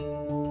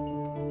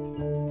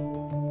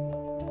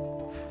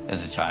 As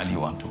a child, you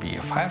want to be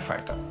a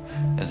firefighter.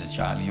 As a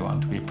child, you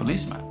want to be a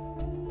policeman.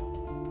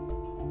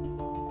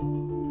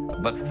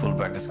 But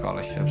Fulbright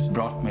scholarships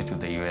brought me to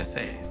the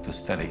U.S.A. to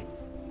study.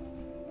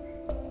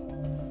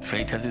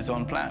 Fate has its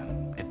own plan.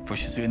 It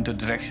pushes you into a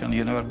direction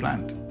you never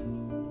planned.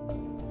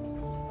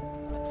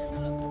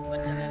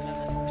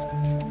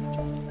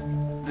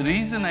 The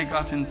reason I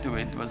got into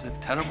it was a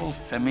terrible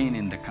famine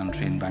in the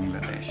country in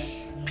Bangladesh.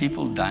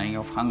 People dying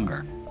of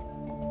hunger.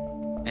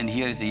 And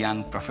here is a young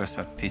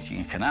professor teaching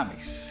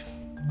economics.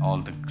 All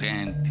the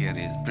grand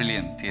theories,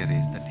 brilliant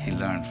theories that he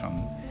learned from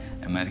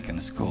American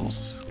schools.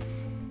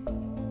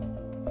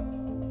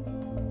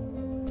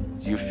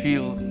 You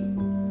feel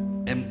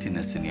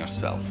emptiness in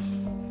yourself.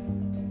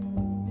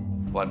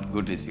 What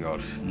good is your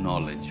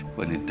knowledge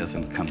when it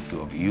doesn't come to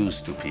use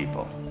to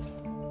people?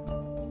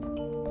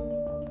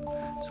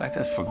 So I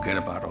just forget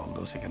about all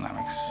those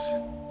economics.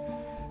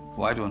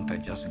 Why don't I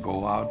just go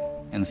out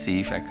and see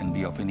if I can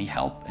be of any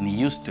help, any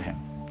use to him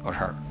or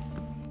her?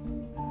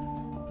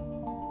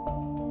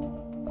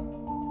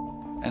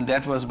 And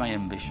that was my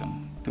ambition,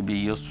 to be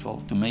useful,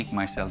 to make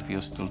myself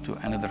useful to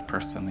another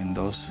person in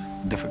those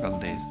difficult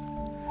days.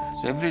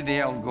 So every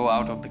day I'll go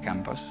out of the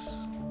campus,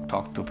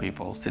 talk to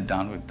people, sit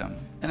down with them.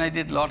 And I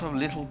did a lot of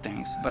little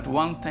things, but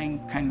one thing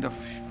kind of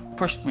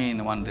pushed me in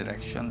one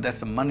direction. That's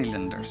the money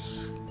lenders.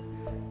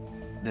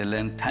 They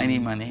lend tiny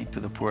money to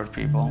the poor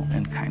people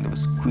and kind of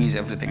squeeze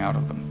everything out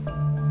of them.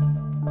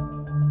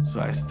 So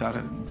I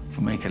started to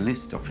make a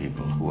list of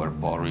people who are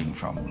borrowing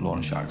from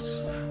loan sharks.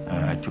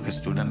 I took a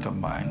student of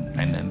mine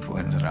and then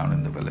went around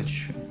in the village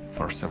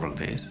for several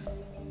days.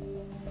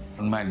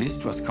 When my list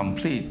was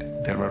complete,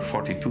 there were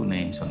 42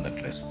 names on that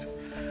list.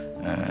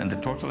 And the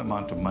total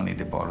amount of money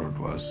they borrowed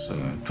was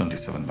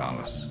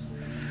 $27.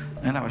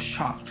 And I was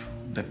shocked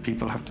that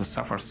people have to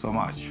suffer so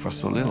much for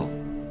so little.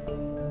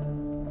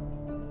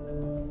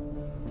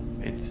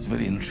 It It's a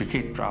very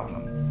intricate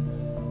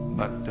problem,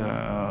 but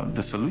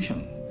the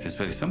solution is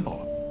very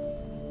simple.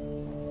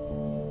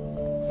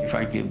 If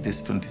I give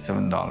this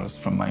 $27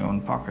 from my own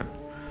pocket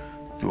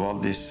to all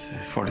these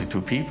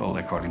 42 people,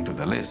 according to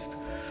the list,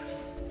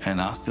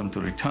 and ask them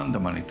to return the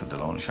money to the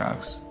loan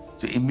sharks,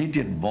 the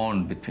immediate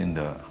bond between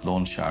the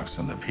loan sharks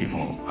and the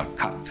people are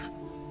cut.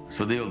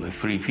 So they will be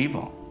free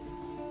people.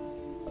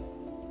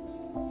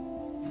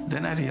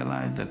 Then I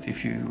realized that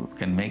if you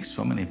can make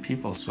so many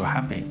people so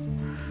happy,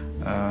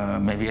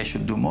 maybe I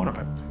should do more of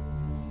it.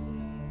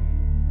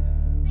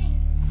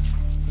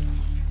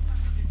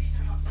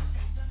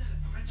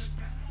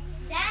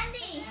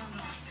 Dandy,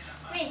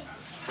 wait.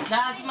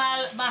 That's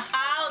my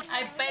house.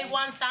 I pay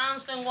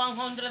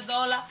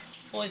 $1,100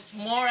 for a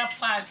small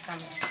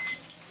apartment.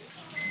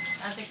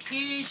 That's the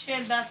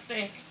kitchen, that's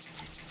it.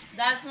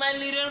 That's my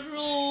little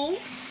room.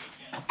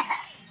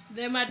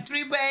 Then my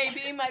three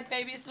baby, my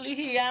baby sleep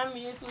here,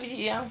 me sleep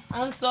here.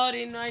 I'm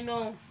sorry, no, I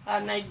know.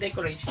 A nice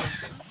decoration.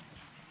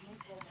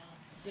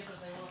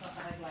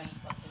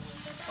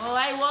 Oh,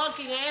 I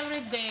working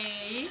every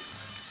day,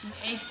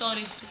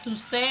 8:30 to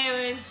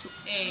 7 to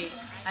 8.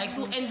 I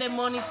cook in the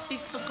morning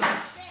 6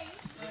 o'clock.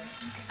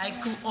 I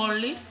cook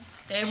early,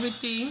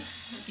 everything,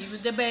 give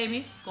it the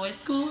baby, go to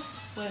school.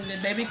 When the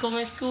baby come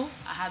to school,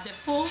 I have the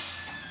food.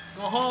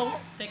 Go home,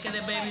 take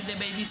the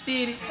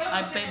babysitter.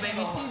 I pay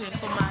babysitter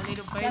for my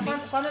little baby.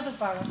 ¿Cuándo tú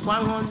pagas?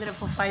 100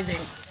 for 5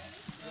 days.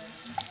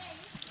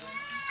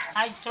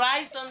 I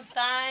try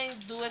sometimes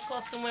do a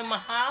costume in my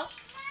house,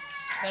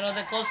 but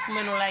the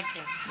customer don't like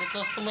it. The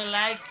customer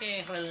like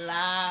it,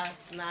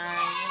 relax,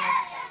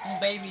 nice,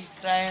 baby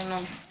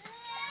crying.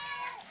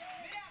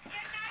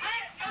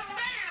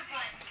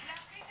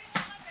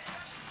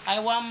 I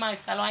want my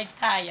salon, I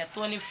tired.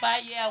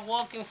 25 years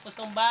working for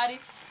somebody.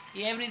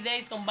 Every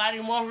day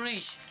somebody more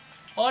rich.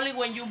 Only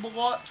when you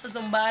work for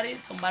somebody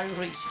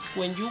rich.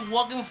 When you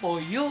working for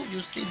you,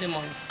 you see the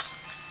money.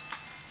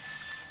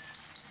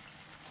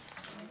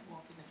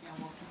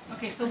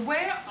 Okay, so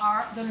where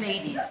are the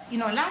ladies? You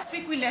know, last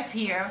week we left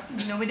here,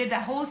 you know, we did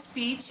that whole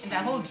speech and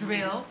that whole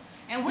drill.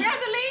 And where are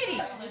the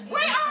ladies?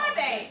 Where are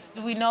they?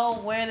 Do we know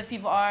where the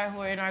people are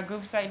who are in our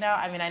groups right now?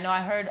 I mean, I know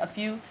I heard a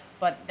few,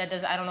 but that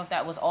does I don't know if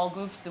that was all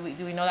groups. Do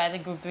we know that? I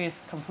think group 3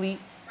 is complete.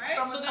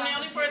 So then the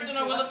only person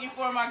that we're looking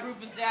for in my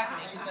group is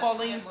Daphne, because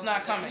Pauline's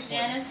not coming.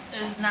 Janice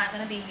is not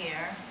going to be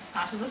here.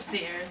 Tasha's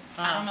upstairs.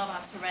 I don't know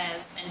about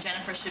Therese, and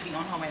Jennifer should be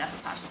on home. That's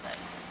what Tasha said.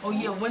 Oh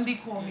yeah, Wendy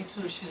called me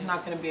too. She's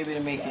not going to be able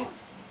to make it.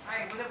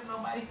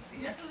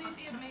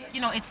 You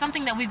know, it's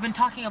something that we've been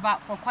talking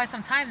about for quite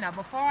some time now.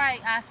 Before I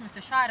asked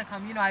Mr. Shah to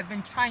come, you know, I've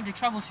been trying to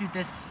troubleshoot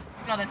this.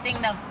 You know, the thing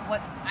that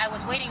what I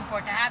was waiting for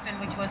it to happen,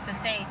 which was to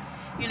say,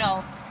 you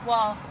know,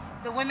 well,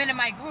 the women in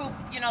my group,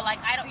 you know, like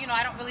I don't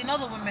really know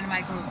the women in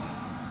my group.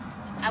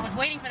 I was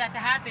waiting for that to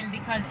happen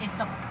because it's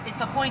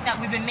the point that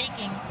we've been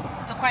making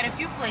to quite a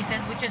few places,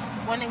 which is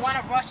when they want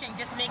to rush and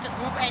just make a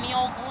group, any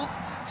old group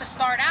to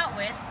start out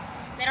with,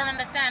 they don't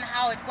understand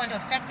how it's going to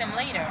affect them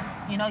later.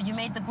 You know, you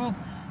made the group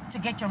to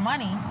get your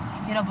money,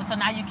 you know, but so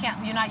now you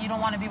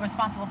don't want to be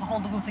responsible to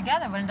hold the group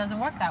together, but it doesn't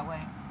work that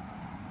way.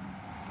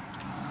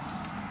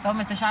 So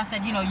Mr. Shah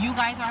said, you know, you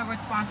guys are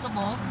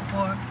responsible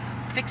for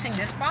fixing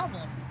this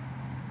problem.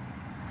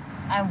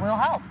 And we'll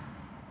help.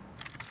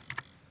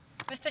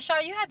 Mr. Shah,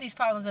 you had these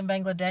problems in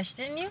Bangladesh,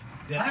 didn't you?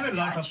 They have a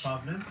lot of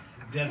problems.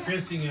 They are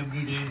facing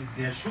every day.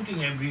 They are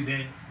shooting every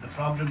day. The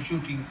problem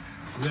shootings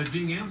we are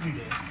doing every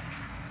day.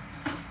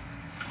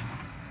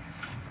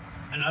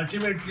 And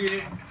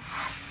ultimately,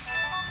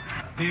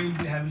 they will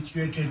be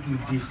habituated to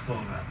this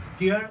program.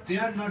 Here, they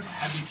are not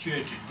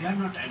habituated. They are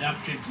not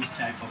adapted this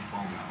type of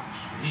programs.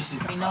 This is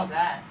the We know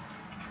that.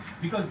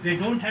 Because they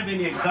don't have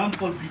any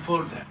example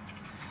before that.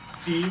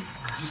 See,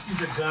 this is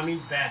the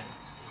Grameen Bank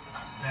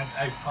that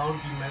I found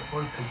in my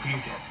old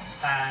computer.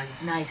 And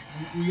nice.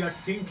 We are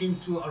thinking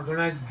to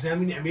organize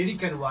Grameen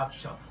American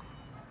workshop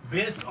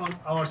based on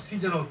our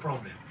seasonal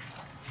problem.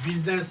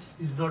 Business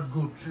is not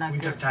good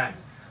winter time.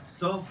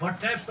 So what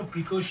types of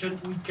precaution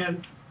we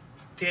can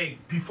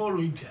take before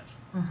winter?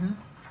 Mm-hmm.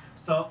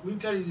 So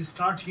winter is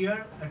start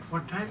here at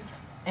what time?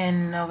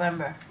 In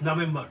November.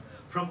 November.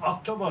 From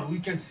October, we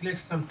can select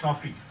some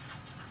topics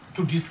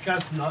to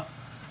discuss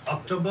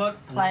October.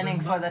 Planning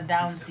November, for the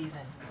down December.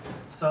 season.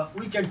 So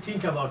we can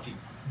think about it.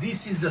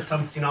 This is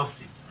some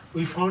synopsis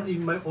we found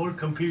in my old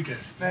computer.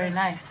 Very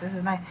nice. This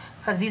is nice.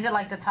 Because these are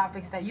like the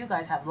topics that you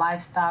guys have.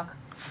 Livestock.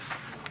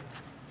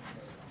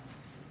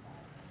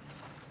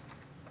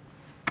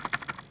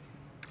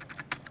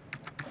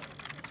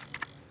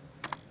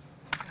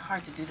 It's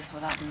hard to do this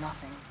without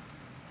nothing.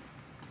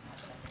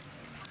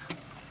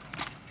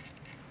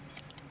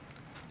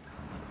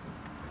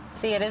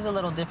 See, it is a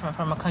little different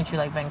from a country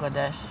like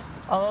Bangladesh.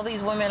 Although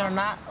these women are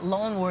not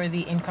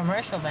loan-worthy in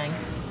commercial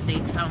banks, they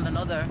found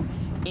another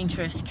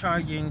interest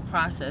charging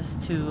process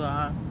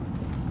to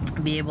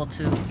be able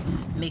to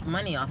make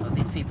money off of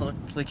these people,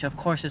 which of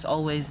course is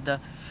always the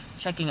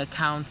checking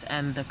account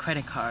and the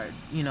credit card,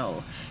 you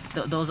know,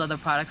 those other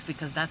products,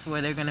 because that's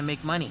where they're going to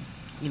make money.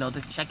 You know,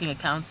 the checking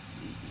accounts,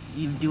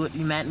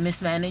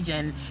 mismanage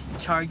and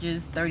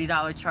charges,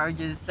 $30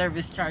 charges,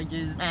 service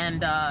charges,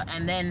 and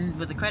then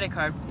with the credit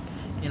card,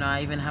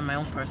 I even have my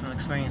own personal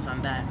experience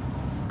on that.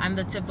 I'm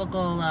the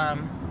typical,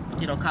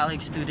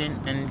 college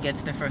student and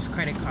gets their first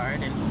credit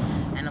card,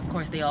 and of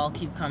course they all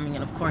keep coming,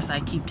 and of course I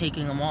keep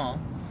taking them all,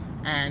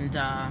 and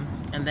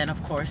then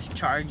of course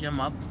charge them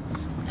up,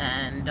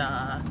 and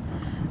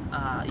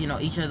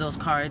each of those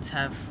cards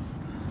have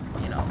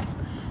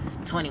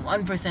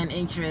 21%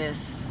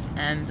 interest,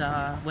 and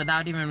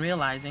without even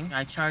realizing,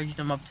 I charged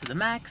them up to the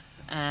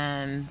max,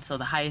 and so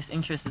the highest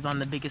interest is on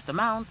the biggest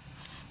amount,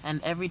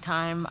 and every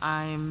time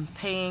I'm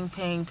paying,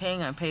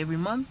 I pay every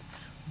month,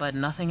 but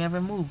nothing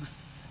ever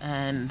moves,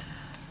 and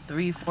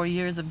 3-4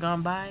 years have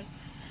gone by,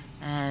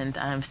 and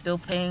I'm still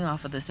paying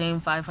off of the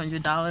same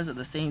 $500 or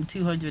the same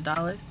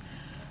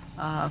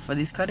 $200 for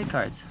these credit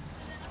cards.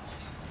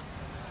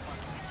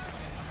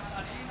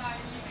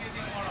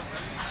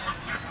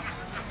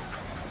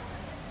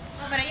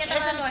 Pero ella está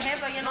dando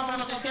ejemplo, ella no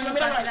está diciendo,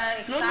 mira,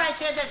 Luis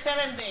Machete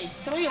 7 days,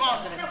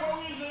 300.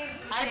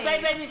 I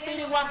pay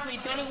babysitter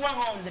 150, only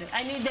 100.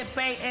 I need to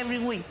pay every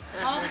week.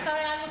 Ahora,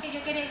 ¿sabes algo que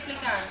yo quería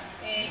explicar?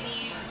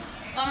 Y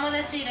vamos a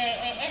decir,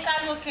 es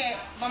algo que,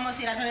 vamos a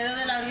decir, alrededor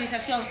de la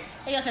organización,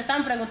 ellos se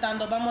están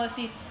preguntando, vamos a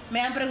decir,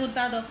 me han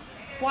preguntado,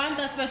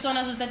 ¿cuántas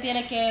personas usted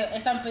tiene que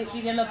están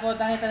pidiendo por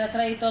tarjeta de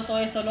créditos o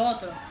esto o lo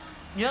otro?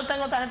 Yo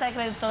tengo tarjeta de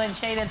crédito del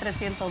Chase de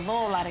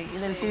 $300 y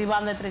del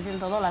Citibank de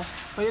 $300.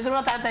 Pero yo tengo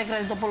una tarjeta de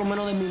crédito por lo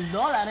menos de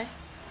 $1000.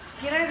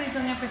 Crédito,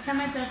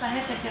 especialmente la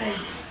tarjeta de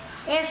crédito.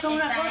 Eso es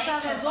una cosa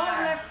de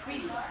doble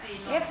filo.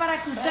 Es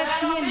para que usted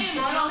tiene.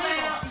 Yo lo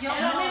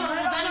mismo.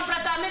 Ustedes no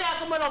prestaron, mira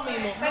cómo es lo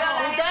mismo.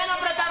 Ustedes no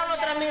prestaron los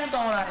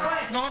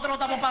 $3000. Nosotros lo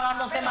estamos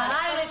pagando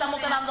semanal y estamos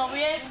quedando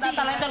bien. La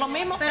tarjeta es lo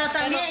mismo. Pero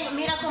también,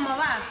 mira cómo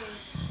va.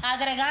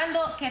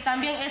 Agregando que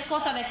también es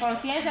cosa de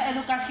conciencia,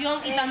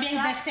 educación y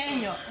también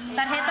diseño.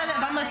 Tarjeta de,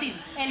 vamos a decir,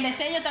 el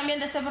diseño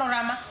también de este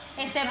programa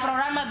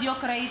dio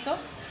crédito,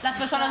 las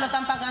personas lo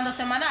están pagando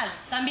semanal.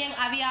 También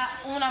había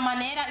una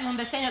manera y un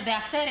diseño de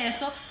hacer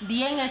eso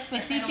bien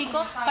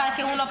específico para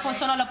que una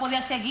persona lo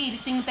podía seguir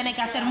sin tener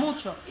que hacer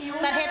mucho.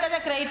 Tarjeta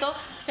de crédito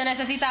se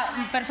necesita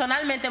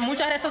personalmente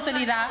mucha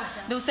responsabilidad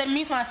de usted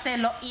mismo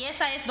hacerlo, y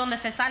esa es donde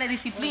se sale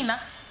disciplina,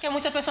 que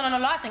muchas personas no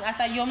lo hacen,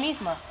 hasta yo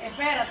misma.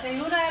 Espérate,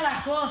 y una de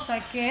las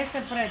cosas que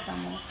ese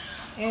préstamo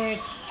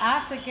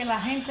hace que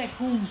la gente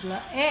cumpla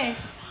es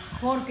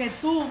porque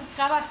tú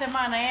cada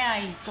semana es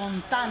ahí,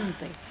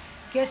 constante.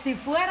 Que si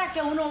fuera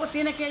que uno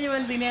tiene que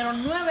llevar el dinero,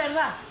 no es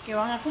verdad que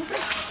van a cumplir.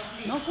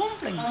 No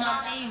cumplen.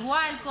 No,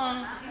 igual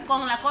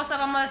con la cosa,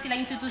 vamos a decir, la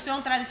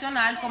institución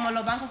tradicional, como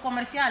los bancos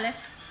comerciales,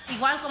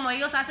 igual como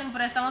ellos hacen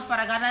préstamos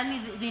para ganar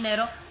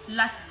dinero,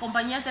 las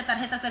compañías de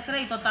tarjetas de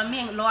crédito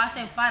también lo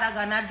hacen para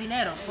ganar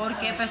dinero,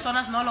 porque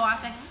personas no lo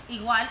hacen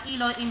igual y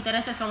los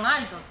intereses son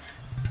altos.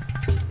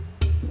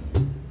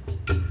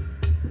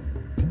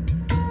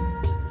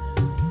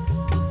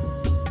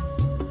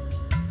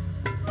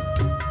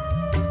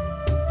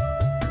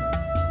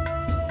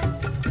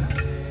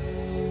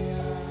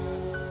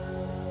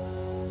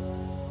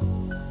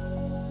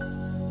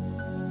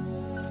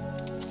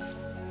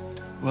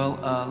 Well,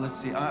 let's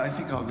see. I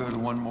think I'll go to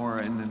one more,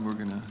 and then we're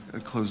going to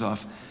close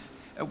off.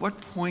 At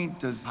what point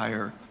does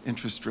higher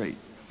interest rate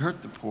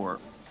hurt the poor?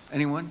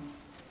 Anyone?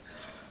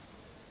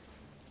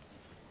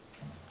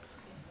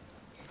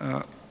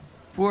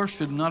 Poor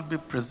should not be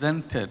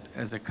presented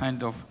as a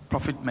kind of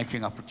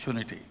profit-making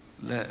opportunity.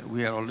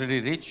 We are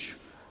already rich.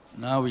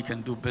 Now we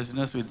can do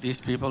business with these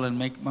people and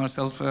make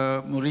ourselves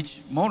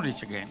more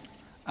rich again.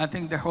 I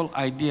think the whole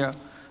idea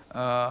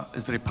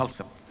is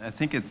repulsive. I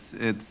think it's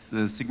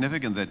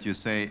significant that you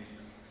say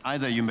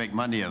either you make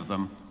money of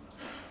them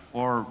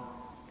or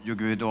you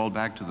give it all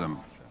back to them.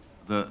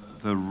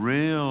 The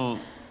real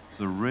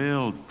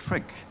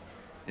trick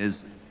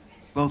is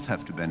both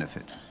have to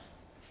benefit.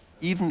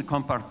 Even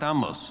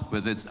Compartamos,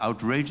 with its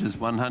outrageous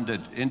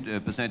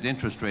 100%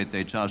 interest rate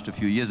they charged a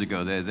few years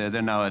ago,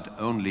 they're now at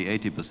only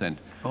 80%.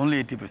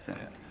 Only 80%.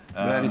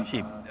 Very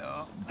cheap.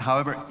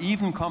 However,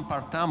 even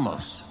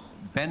Compartamos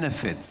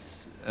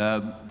benefits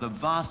the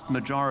vast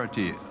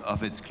majority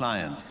of its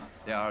clients.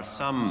 There are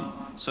some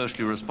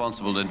socially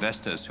responsible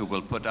investors who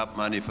will put up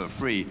money for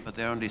free, but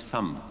there are only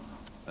some,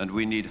 and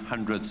we need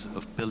hundreds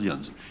of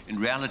billions. In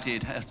reality,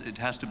 it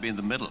has to be in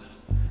the middle,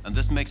 and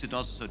this makes it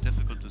also so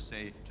difficult to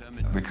say.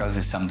 Because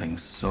it's something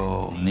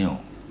so new,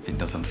 it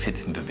doesn't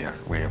fit into their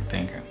way of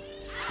thinking.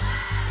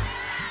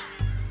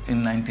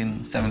 In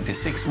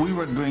 1976, we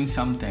were doing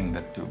something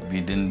that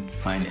we didn't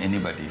find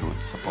anybody who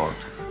would support.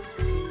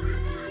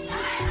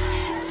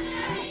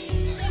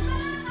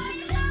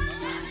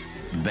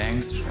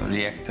 Banks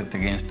reacted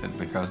against it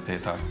because they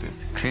thought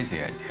it's a crazy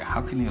idea.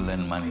 How can you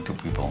lend money to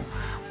people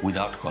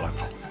without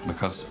collateral?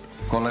 Because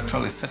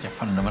collateral is such a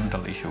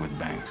fundamental issue with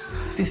banks.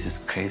 This is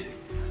crazy.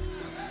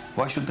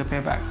 Why should they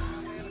pay back?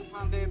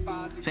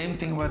 Same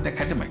thing with the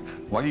academic.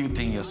 Why do you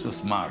think you're so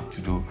smart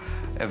to do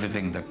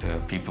everything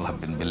that people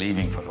have been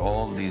believing for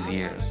all these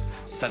years?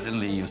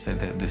 Suddenly you say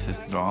that this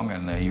is wrong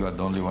and you are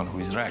the only one who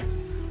is right.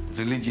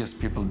 Religious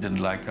people didn't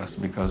like us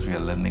because we are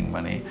lending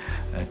money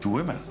to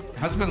women.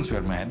 Husbands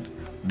were mad.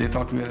 They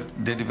thought we were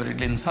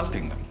deliberately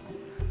insulting them.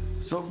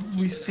 So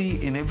we see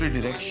in every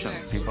direction,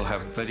 people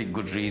have very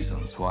good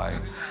reasons why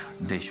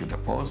they should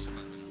oppose.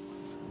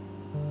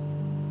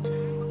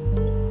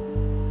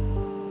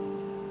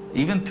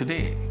 Even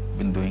today, I've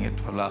been doing it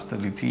for the last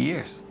 33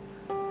 years.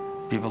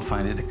 People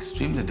find it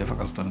extremely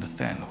difficult to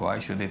understand. Why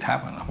should it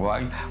happen?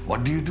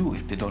 What do you do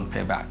if they don't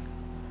pay back?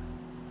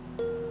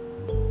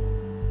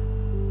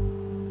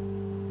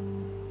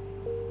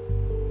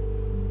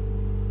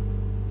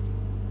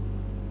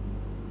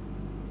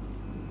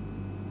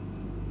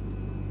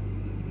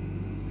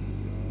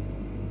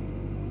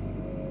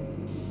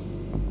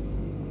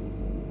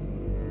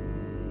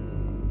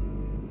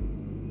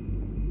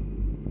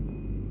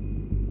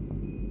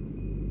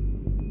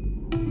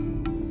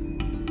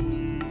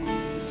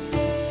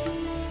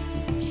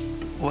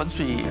 Once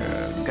we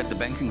get the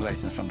banking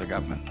license from the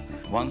government,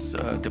 once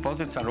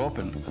deposits are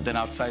open, then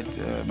outside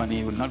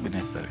money will not be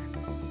necessary.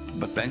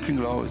 But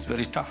banking law is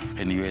very tough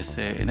in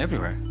USA and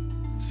everywhere.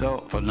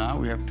 So for now,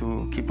 we have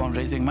to keep on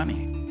raising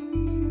money.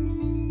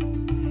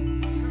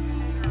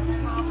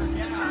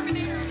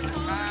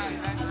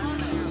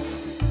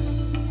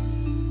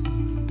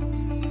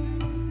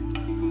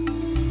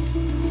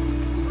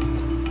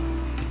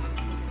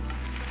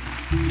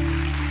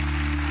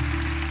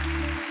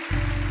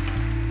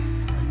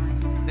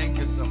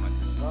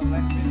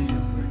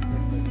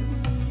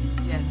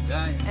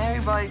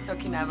 Everybody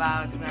talking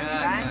about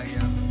Grameen Bank.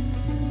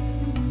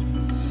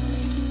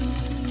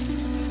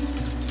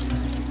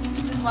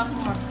 Just one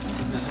more.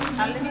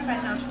 I'll leave you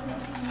financial.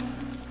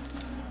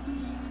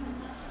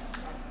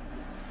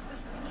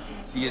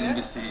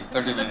 CNBC,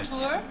 30 minutes.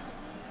 Tour?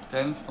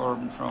 10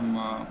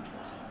 from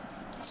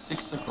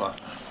 6 o'clock.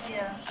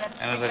 Yeah.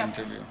 Another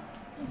interview.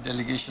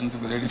 Delegation to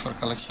be ready for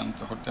collection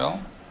to hotel.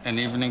 An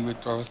evening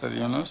with Professor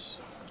Yunus.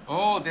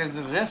 Oh, there's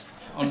a rest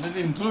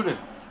already included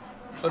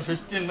for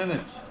 15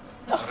 minutes.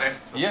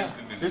 Rest for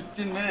 15 minutes.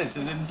 15 minutes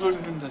is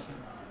included in this.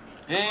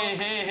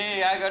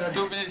 Hey, I got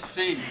 2 minutes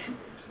free.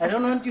 I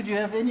don't want you to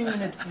have any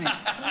minute free.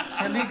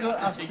 Shall we go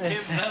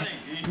upstairs? He kept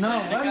running. No,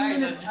 1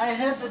 minute. I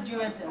heard that you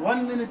had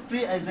 1 minute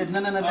free. I said,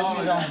 no, let me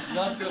run.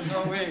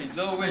 No way.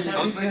 Don't waste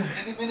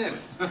any minute.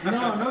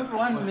 No, not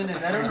 1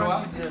 minute. I don't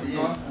want you to have,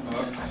 yes.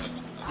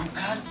 You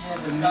can't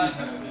have a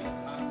minute.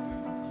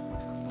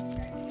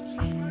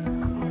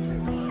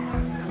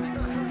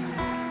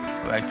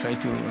 I try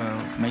to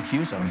make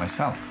use of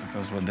myself,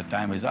 because when the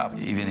time is up,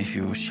 even if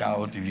you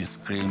shout, if you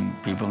scream,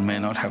 people may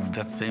not have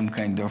that same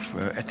kind of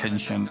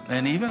attention.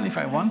 And even if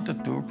I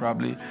wanted to,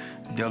 probably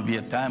there'll be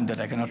a time that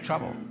I cannot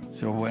travel.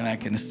 So when I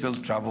can still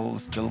travel,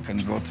 still can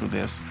go through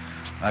this,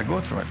 I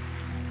go through it.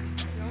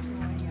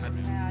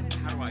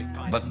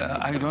 But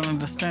I don't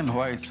understand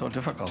why it's so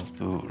difficult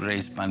to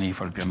raise money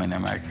for Grameen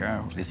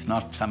America. It's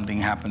not something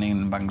happening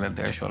in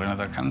Bangladesh or in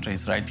other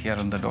countries, right here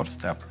on the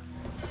doorstep.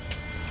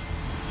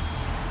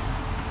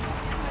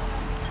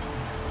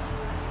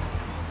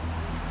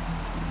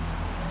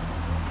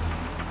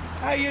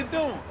 How you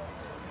doing?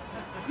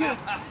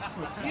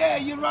 Yeah,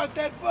 you wrote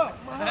that book,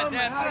 Muhammad.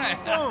 That's how right.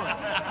 you doing?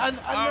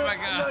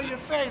 I know your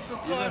face.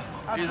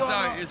 I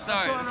saw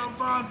it on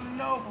Barnes and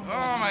Noble.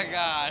 Oh my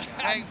God!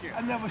 Thank you.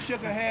 I never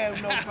shook a hand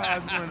with no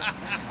prize winner.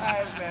 All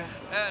right, man.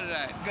 That's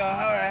right. Go.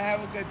 All right.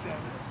 Have a good day.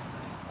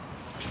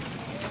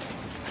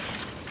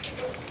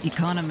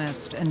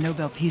 Economist and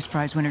Nobel Peace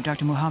Prize winner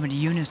Dr. Muhammad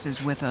Yunus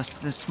is with us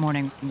this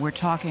morning. We're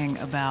talking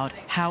about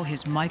how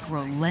his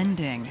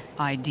micro-lending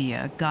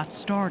idea got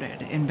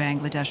started in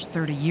Bangladesh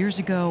 30 years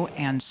ago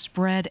and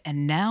spread,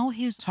 and now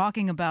he's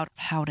talking about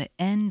how to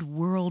end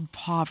world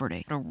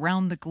poverty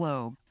around the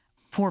globe.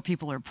 Poor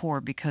people are poor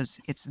because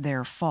it's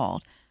their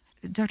fault.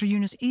 Dr.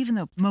 Yunus, even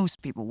though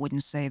most people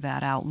wouldn't say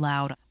that out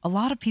loud, a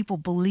lot of people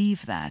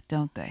believe that,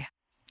 don't they?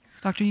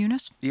 Dr.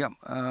 Yunus? Yeah,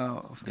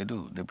 they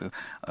do.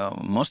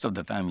 Most of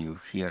the time you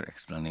hear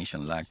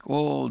explanation like,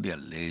 oh, they're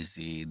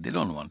lazy, they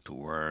don't want to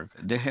work,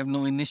 they have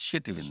no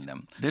initiative in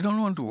them, they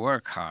don't want to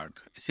work hard.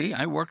 See,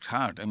 I worked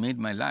hard, I made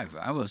my life.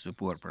 I was a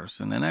poor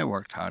person and I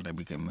worked hard, I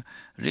became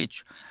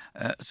rich.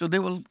 So they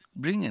will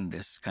bring in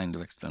this kind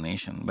of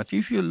explanation. But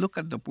if you look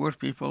at the poor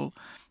people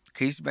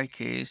case by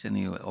case and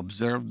you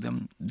observe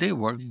them, they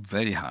work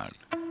very hard.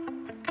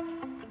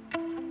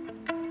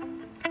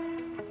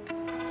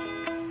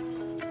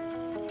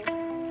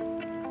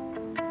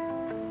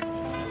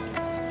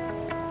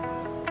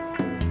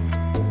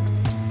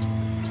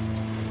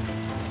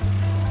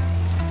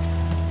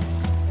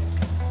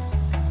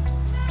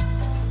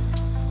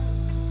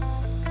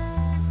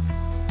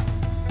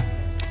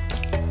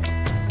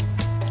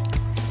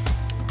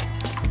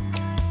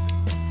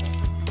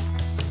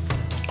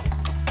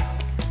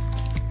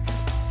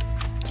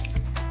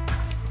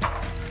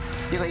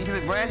 You gonna eat it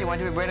with bread? You want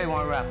it with bread or you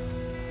want wrap?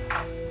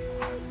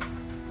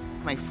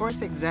 My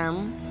first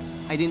exam,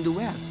 I didn't do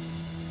well.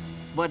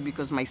 But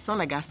because my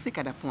son, I got sick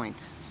at that point.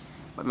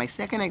 But my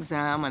second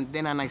exam, and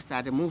then I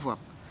started to move up.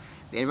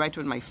 Then right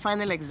with my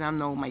final exam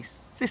now, my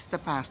sister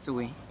passed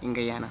away in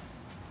Guyana.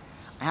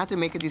 I had to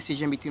make a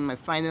decision between my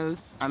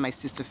finals and my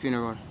sister's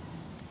funeral.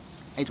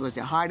 It was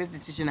the hardest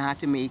decision I had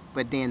to make,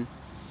 but then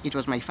it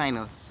was my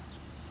finals.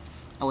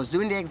 I was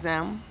doing the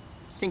exam,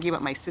 thinking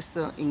about my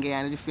sister in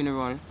Guyana, the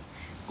funeral,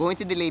 going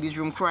to the ladies'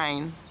 room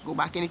crying, go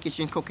back in the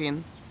kitchen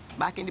cooking,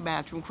 back in the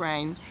bathroom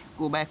crying,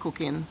 go back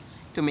cooking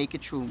to make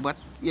it through. But,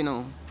 you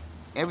know,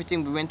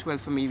 everything went well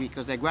for me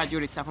because I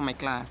graduated top of my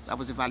class. I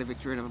was the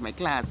valedictorian of my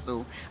class,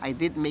 so I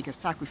did make a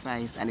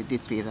sacrifice and it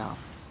did pay off.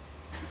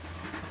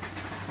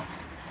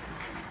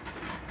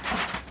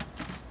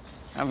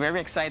 I'm very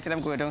excited. I'm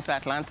going down to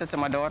Atlanta to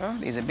my daughter.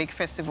 There's a big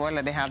festival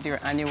that they have their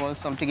annual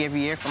something every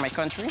year for my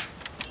country.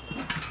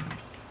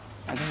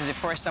 And this is the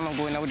first time I'm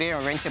going out there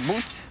and rent a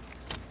boat.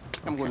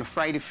 I'm going to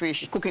fry the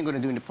fish. Cooking going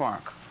to do in the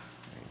park.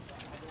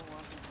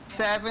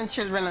 7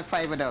 children and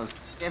 5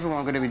 adults.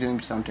 Everyone going to be doing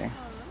something.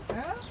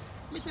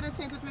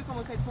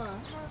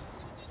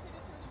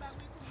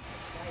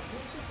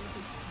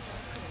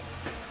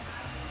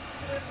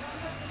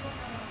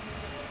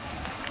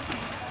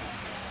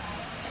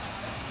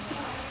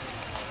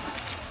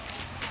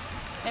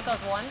 There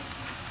goes one.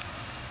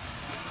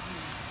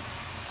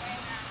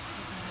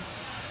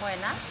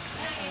 Buena.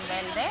 En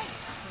verde.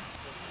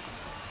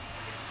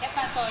 ¿Qué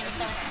pasó,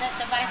 Elizabeth?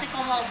 ¿Te parece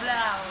como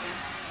brown?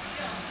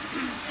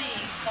 Sí,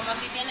 como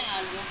si tiene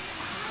algo.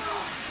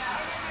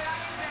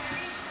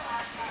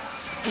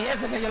 Y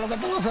eso que yo lo que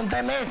tengo son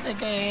 3 meses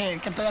que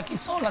estoy aquí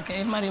sola,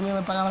 que el marido mío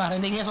me pagaba la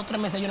renta. Y en esos 3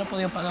 meses yo no he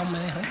podido pagar un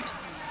mes de renta.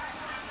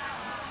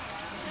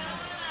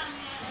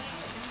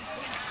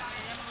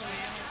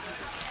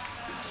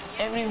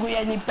 Every week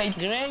I need to pay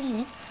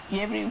rent.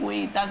 Every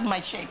week, that's my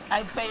check.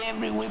 I pay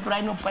every week, but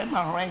I don't pay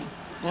my rent,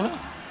 you know?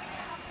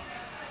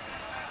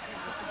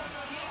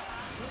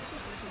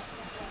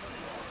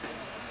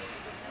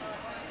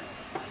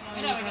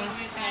 Mira, mira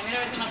a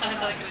ver si una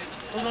tarjeta de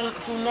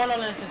crédito. Tú no lo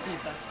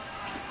necesitas.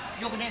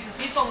 Yo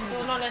necesito uno.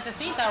 Tú no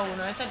necesitas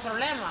uno, ese es el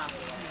problema.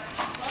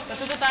 Que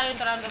tú te estás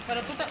entrando,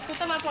 pero tú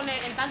te vas a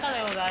poner en tanta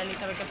deuda,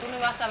 Elizabeth, que tú no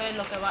vas a saber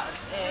lo que va...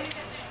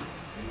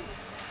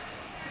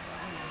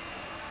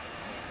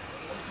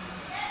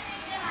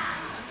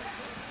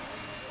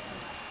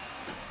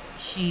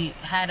 She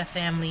had a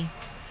family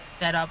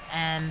set up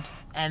and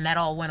that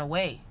all went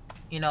away.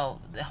 You know,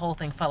 the whole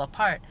thing fell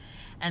apart.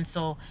 And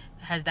so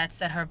has that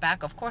set her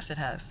back? Of course it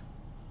has.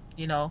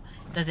 You know,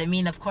 does it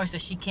mean, of course,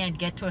 that she can't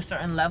get to a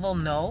certain level?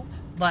 No,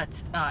 but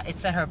it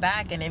set her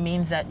back, and it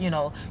means that, you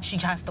know, she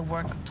has to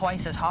work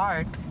twice as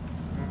hard.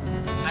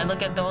 I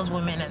look at those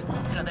women and,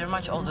 you know, they're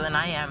much older than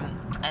I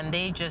am, and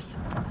they just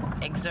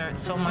exert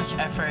so much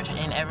effort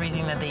in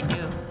everything that they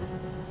do.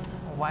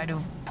 Why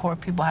do poor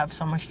people have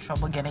so much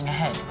trouble getting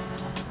ahead?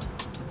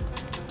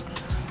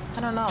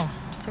 I don't know.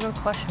 It's a good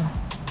question.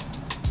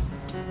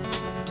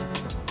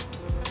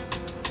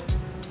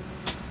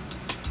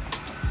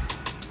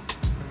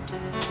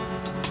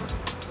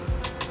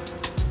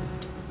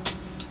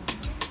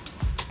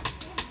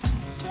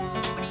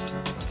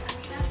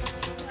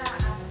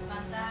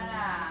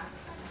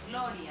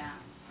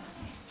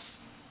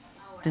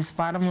 This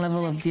bottom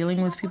level of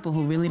dealing with people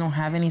who really don't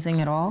have anything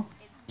at all,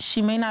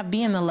 she may not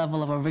be in the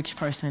level of a rich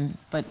person,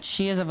 but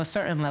she is of a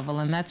certain level,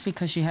 and that's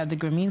because she had the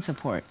Grameen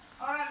support.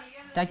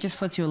 That just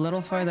puts you a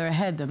little further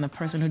ahead than the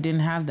person who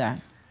didn't have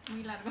that.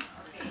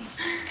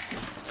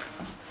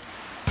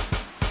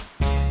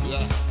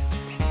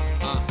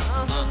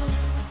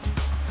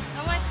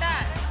 ¿Cómo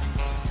estás?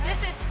 This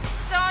is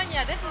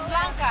Sonia, this is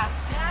Blanca.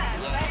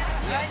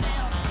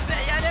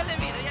 Ya le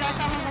miro, ya.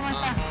 ¿Cómo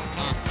estás?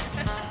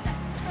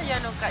 Yo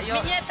nunca, yo...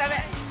 Mi nieta,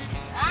 ve.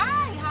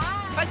 Ay,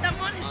 hi. Falta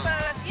monis para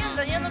la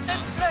tienda, ya no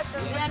tengo plata.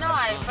 Ya no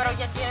hay, pero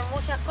ya tiene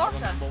muchas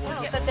cosas.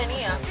 Bueno, usted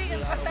tenía.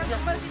 Siguen faltando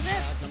más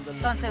dinero.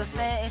 Entonces,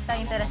 usted está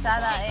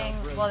interesada en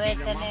poder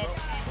tener...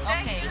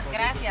 Ok,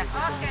 gracias.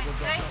 Ok,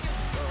 thank you.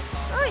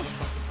 Uy.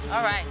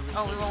 All right.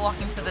 Oh, we were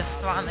walking to the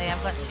salon there. I'm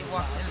glad she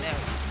walked in there.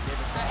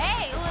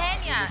 Hey,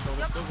 Eugenia.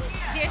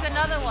 Here's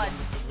another one.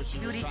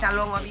 Beauty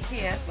salon over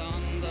here.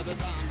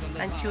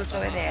 And choose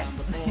over there.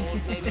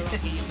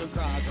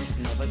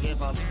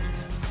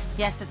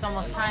 Yes, it's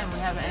almost time. We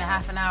have in a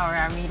half an hour.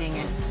 Our meeting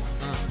is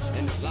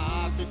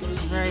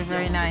very,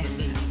 very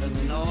nice.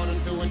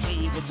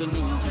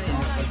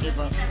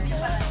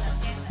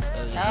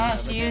 Oh,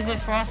 she used it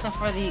for also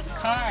for the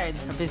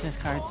cards, for business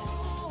cards.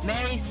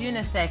 Mary's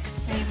unisex.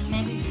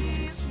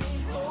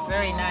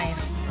 Very nice.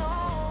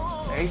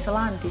 Very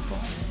salon, people.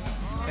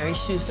 Very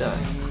shoe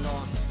sewing.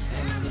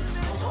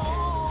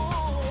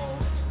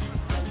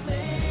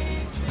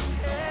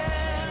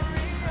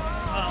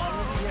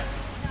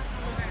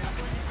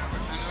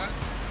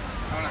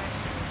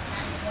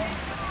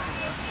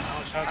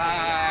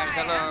 Hi,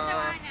 hello.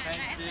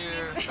 Thank you.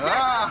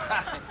 Oh,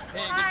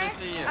 hey, good to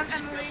see you. I'm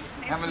Emily.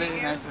 Emily,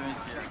 nice to meet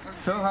you.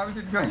 So, how is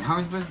it going? How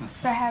is business?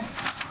 So I have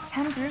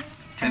 10 groups.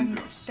 10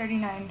 groups.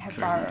 39 have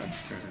borrowed.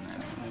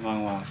 39.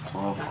 Around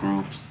 12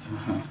 groups,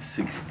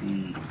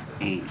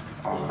 68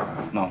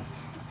 are,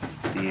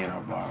 58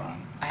 are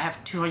borrowing. I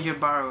have 200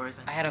 borrowers.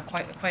 I had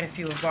quite a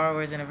few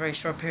borrowers in a very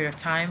short period of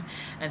time,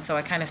 and so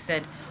I kind of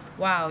said,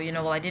 wow,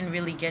 well, I didn't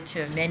really get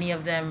to many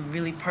of them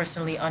really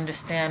personally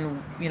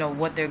understand,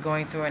 what they're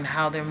going through and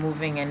how they're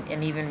moving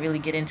and even really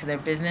get into their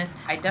business.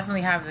 I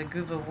definitely have the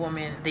group of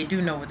women, they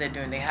do know what they're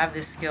doing. They have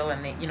this skill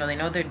and they know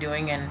what they're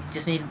doing and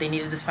they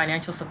needed this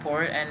financial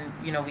support and,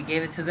 we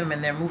gave it to them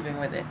and they're moving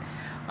with it.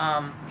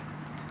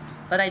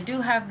 But I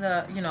do have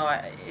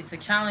it's a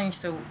challenge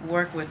to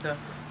work with the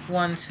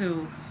ones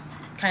who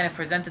kind of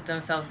presented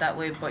themselves that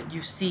way, but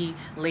you see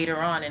later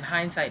on in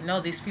hindsight, no,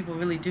 these people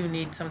really do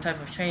need some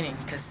type of training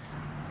because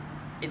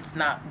it's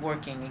not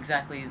working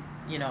exactly,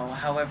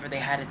 however they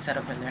had it set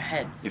up in their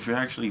head. If you're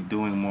actually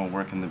doing more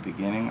work in the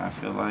beginning, I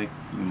feel like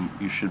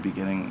you should be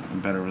getting a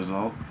better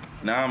result.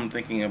 Now I'm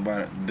thinking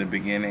about the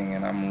beginning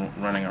and I'm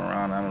running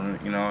around, and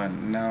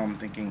now I'm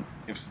thinking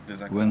if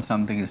there's like... When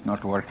something is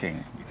not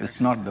working, it's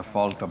not the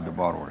fault of the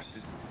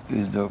borrowers.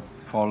 It's the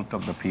fault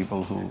of the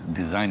people who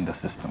designed the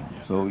system.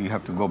 So you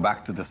have to go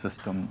back to the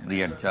system,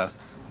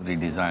 readjust,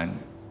 redesign.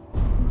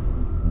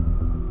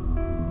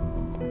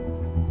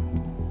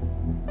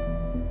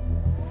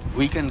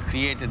 We can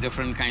create a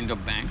different kind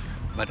of bank,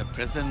 but a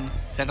present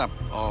setup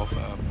of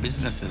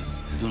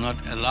businesses do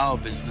not allow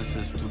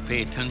businesses to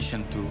pay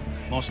attention to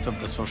most of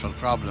the social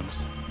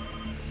problems.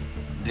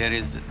 There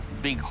is a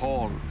big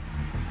hole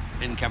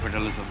in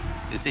capitalism.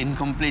 It's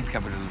incomplete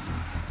capitalism.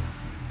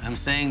 I'm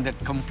saying that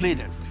complete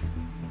it.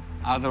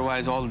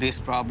 Otherwise, all these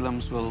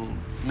problems will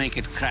make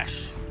it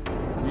crash.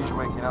 News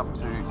waking up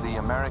to the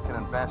American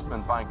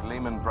investment bank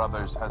Lehman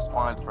Brothers has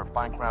filed for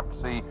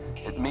bankruptcy.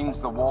 It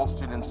means the Wall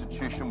Street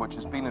institution, which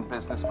has been in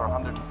business for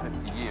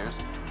 150 years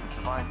and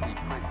survived the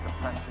Great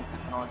Depression,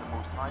 is now the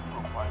most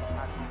high-profile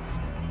casualty.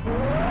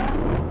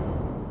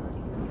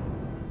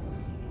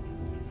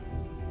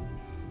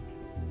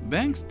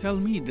 Banks tell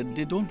me that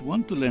they don't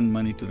want to lend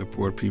money to the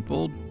poor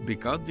people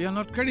because they are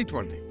not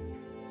creditworthy.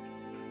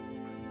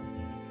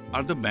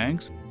 Are the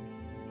banks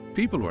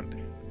people-worthy?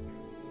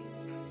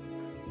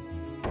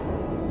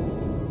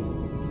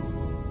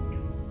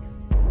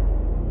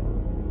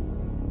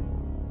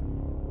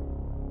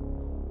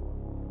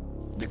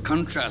 The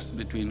contrast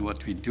between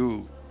what we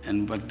do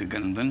and what the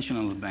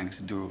conventional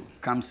banks do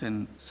comes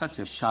in such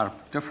a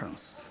sharp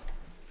difference.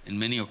 In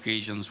many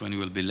occasions, when you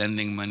will be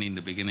lending money in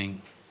the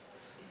beginning,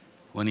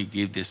 when you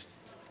give this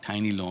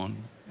tiny loan,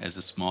 as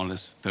small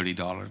as $30,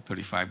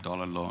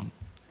 $35 loan,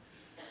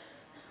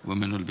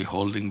 women will be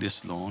holding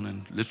this loan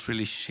and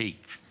literally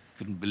shake,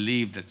 couldn't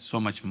believe that so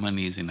much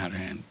money is in her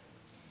hand.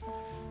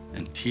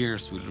 And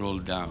tears will roll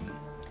down,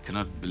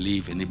 cannot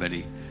believe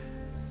anybody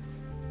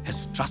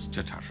has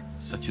trusted her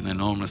such an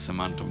enormous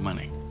amount of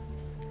money.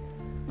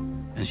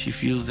 And she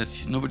feels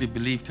that nobody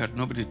believed her,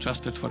 nobody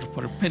trusted her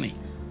for a penny.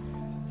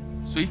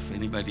 So if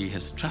anybody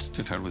has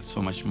trusted her with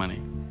so much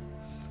money,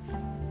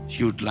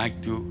 she would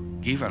like to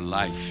give her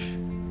life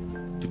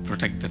to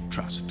protect that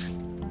trust,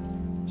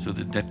 so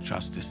that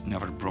trust is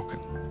never broken.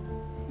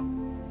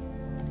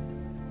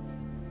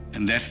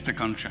 And that's the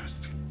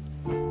contrast.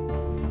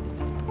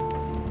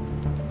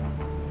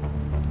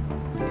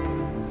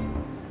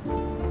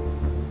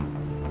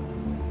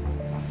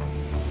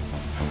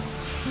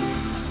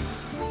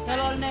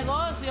 Pero el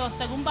negocio,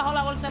 según bajó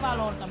la bolsa de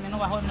valor, también no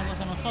bajó el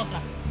negocio de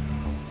nosotras.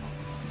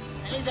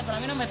 Él dice, pero a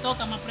mí no me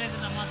toca más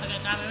préstamo hasta que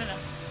acabe, ¿verdad?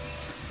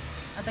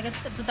 Hasta que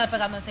tú estás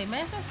pagando en 6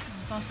 meses,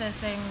 entonces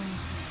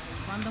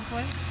 ¿cuándo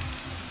fue?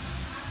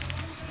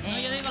 No,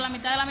 yo digo la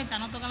mitad de la mitad,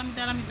 no toca la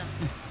mitad de la mitad.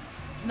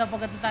 No,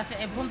 porque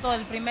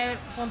el primer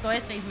punto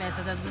es 6 meses,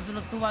 o sea,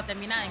 tú vas a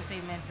terminar en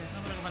 6 meses.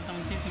 No, pero que falta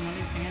muchísimo,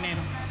 dice, en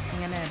enero.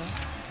 En enero.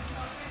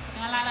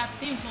 A lot of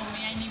things for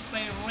me. I need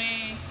pay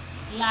rent,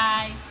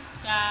 light,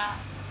 car,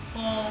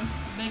 phone,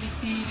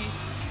 babysitting,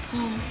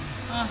 food.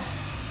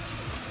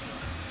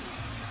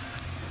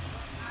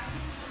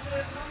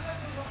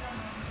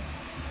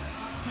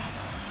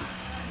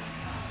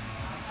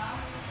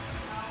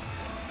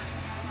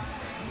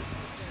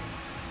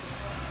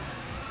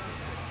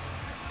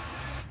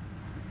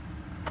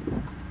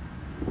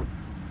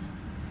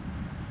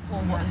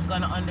 Who is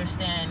going to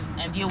understand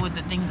and deal with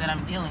the things that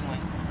I'm dealing with.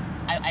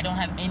 I don't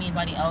have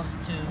anybody else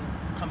to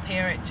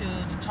compare it to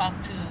talk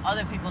to.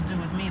 Other people do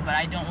with me, but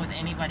I don't with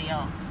anybody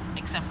else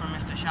except for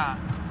Mr. Shah.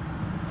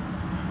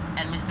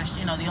 And Mr.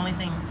 The only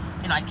thing,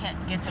 I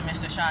can't get to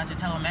Mr. Shah to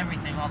tell him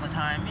everything all the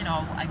time.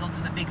 I go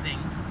through the big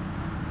things.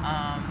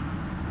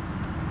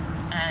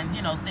 And,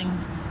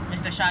 things,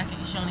 Mr. Shah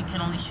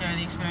can only share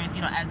the experience,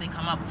 as they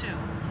come up too,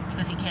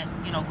 because he can't,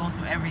 go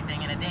through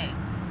everything in a day.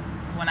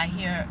 When I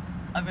hear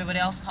everybody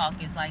else talk,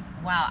 it's like,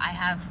 wow, I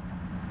have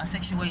a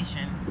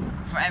situation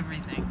for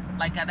everything.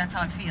 Like, that's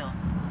how I feel.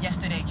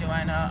 Yesterday,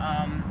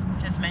 Joanna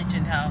just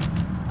mentioned how,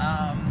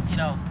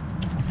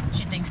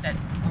 she thinks that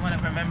one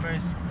of her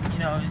members,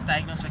 is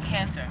diagnosed with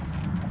cancer.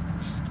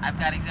 I've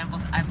got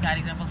examples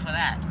for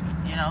that,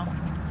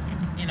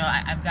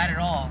 I've got it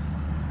all,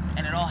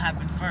 and it all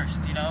happened first,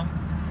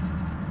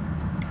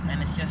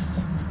 and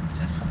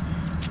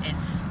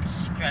it's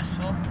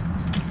stressful,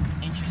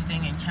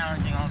 interesting, and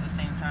challenging all at the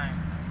same time.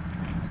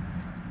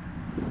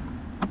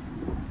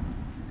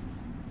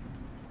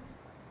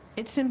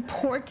 It's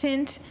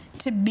important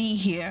to be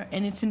here,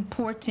 and it's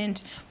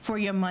important for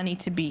your money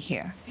to be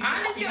here. I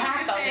understand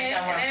what you're saying,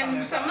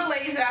 and then some of the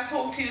ladies that I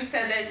talked to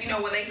said that, you know,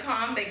 when they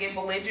come, they get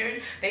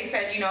belligerent. They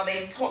said, you know,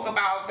 they talk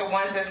about the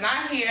ones that's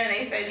not here, and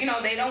they said, you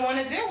know, they don't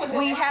want to deal with it.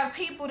 We have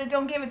people that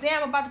don't give a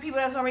damn about the people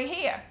that's already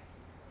here.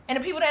 And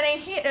the people that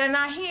ain't here, that are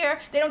not here,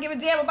 they don't give a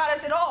damn about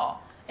us at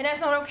all. And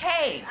that's not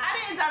okay.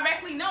 I didn't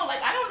directly know.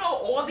 Like, I don't know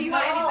all these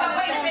ladies.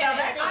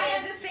 I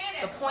understand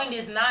it. The point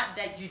is not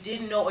that you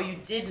didn't know or you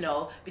did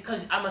know,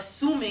 because I'm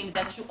assuming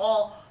that you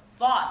all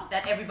thought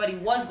that everybody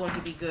was going to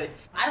be good.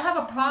 I don't have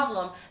a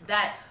problem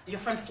that your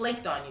friend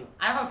flaked on you.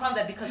 I don't have a problem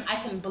that because I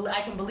can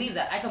believe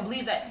that. I can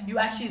believe that you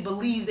actually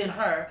believed in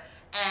her,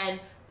 and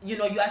you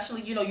know, you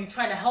actually, you know, you're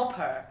trying to help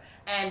her,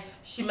 and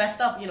she messed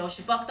up, you know,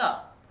 she fucked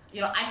up.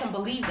 You know, I can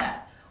believe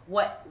that.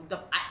 What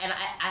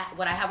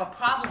I have a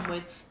problem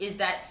with is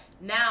that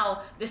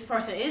now this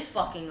person is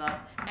fucking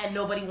up and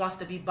nobody wants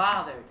to be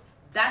bothered.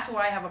 That's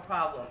where I have a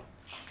problem.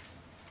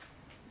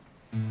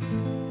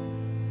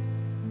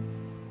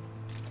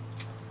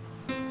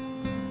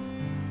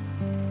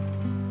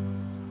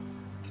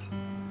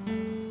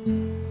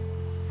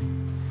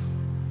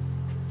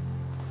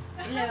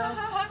 Hello.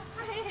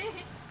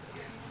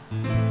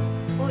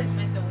 Oh, it's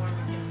nice and warm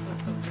in here. It feels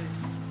so good.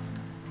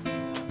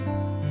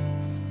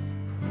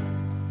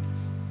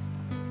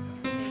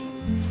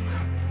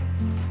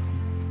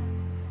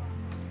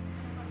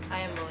 Hi,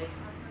 Emily.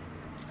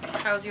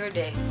 How's your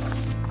day?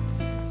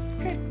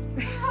 Good.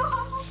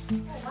 Oh,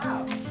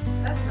 wow.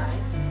 That's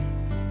nice.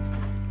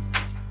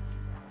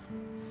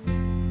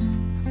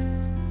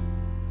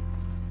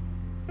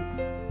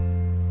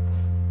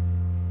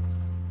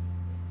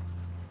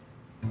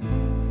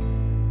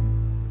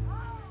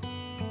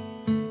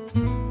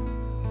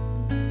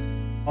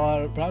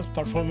 Our past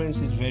performance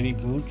is very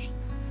good.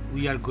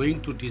 We are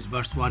going to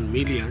disburse 1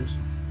 million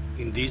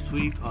in this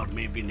week or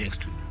maybe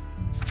next week.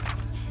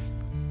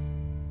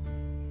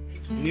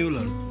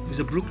 Mueller is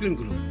a Brooklyn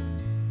group.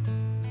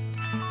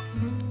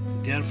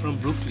 They are from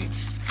Brooklyn.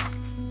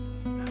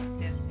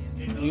 Yes.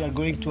 We are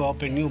going to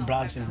open new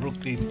branch in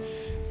Brooklyn,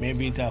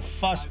 maybe the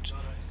first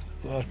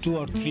 2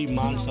 or 3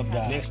 months of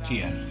the next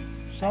year.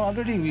 So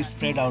already we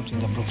spread out in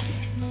the Brooklyn.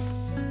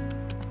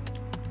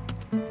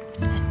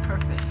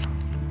 Perfect.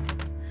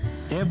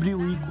 Every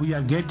week we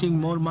are getting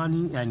more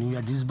money and we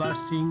are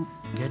disbursing,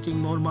 getting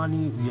more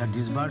money, we are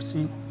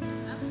disbursing.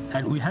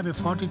 And we have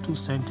 42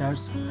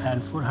 centers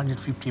and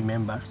 450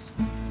 members.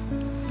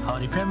 Our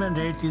repayment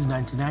rate is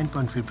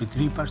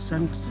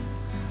 99.53%.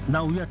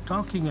 Now we are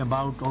talking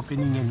about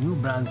opening a new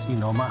branch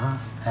in Omaha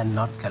and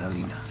North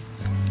Carolina.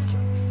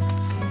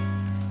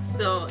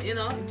 So, you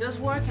know, just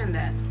work on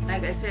that.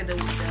 Like I said, the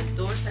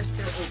doors are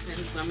still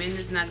open. Grameen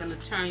is not going to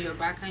turn your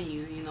back on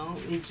you, you know.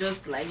 It's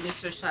just like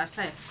Mr. Shah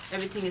said,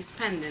 everything is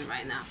pending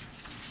right now.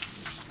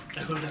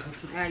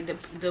 Like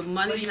the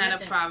money's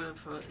not a problem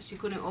for her. She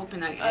couldn't open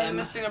like I'm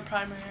missing a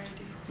primary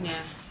ID.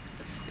 Yeah.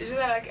 Isn't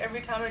that like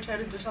every time I try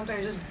to do something,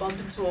 I just bump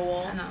into a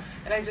wall? I know.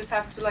 And I just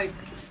have to like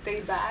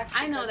stay back.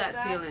 I know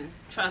that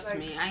feelings. Trust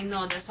me. I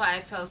know. That's why I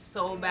felt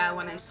so bad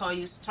when I saw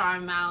you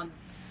storm out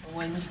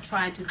when you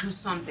tried to do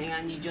something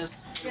and you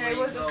just. Yeah, it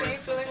was the same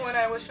feeling when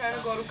I was trying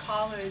to go to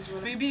college.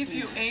 Maybe if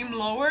you aim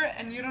lower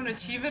and you don't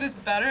achieve it, it's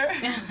better.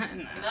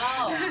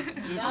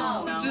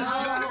 No. Just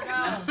joking.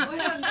 No. We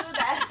don't do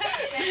that.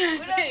 We don't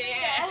do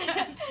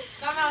that.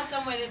 Somehow,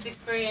 someway, this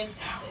experience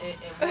it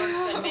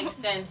works and makes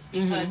sense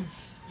because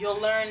you'll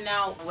learn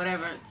now,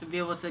 whatever, to be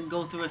able to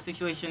go through a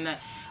situation that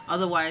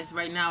otherwise,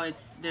 right now,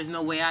 there's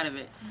no way out of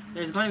it.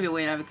 There's going to be a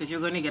way out of it because you're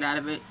going to get out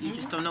of it. You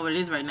just don't know what it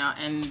is right now,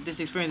 and this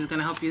experience is going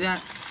to help you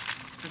that.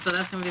 And so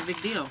that's going to be a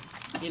big deal,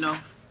 you know.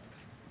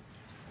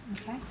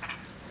 Okay.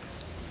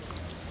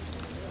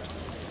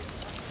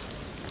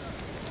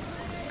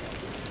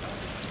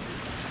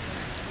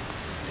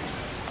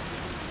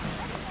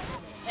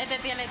 Este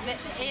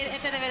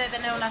debe de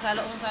tener un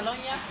salón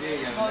ya,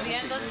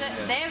 moviéndose,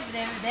 debe,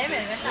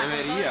 ¿verdad?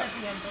 Debería. Todo este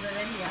tiempo,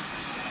 debería.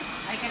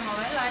 Hay que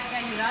moverla, hay que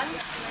ayudar.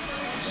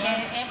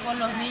 Es con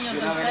los niños de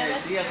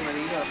ustedes. Yo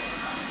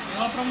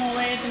voy a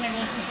promover este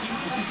negocio aquí.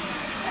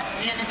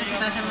 Ella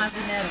necesita hacer más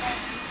dinero.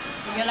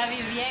 Y yo la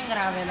vi bien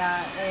grave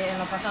en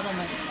los pasados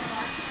meses.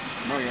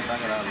 No, ya está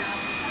grave.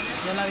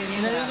 Yo la vi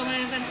bien Yo le grave. digo que me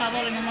den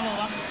centavos y no me lo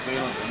da. Pero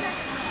yo no tengo.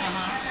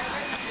 Ajá.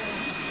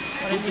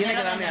 Ella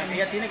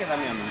tiene que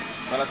darme a mí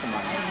toda la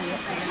semana.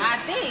 ¿A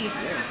ti?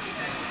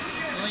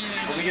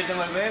 Porque yo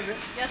tengo el bebé.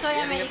 Yo soy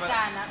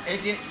americana.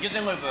 Yo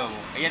tengo el bebo.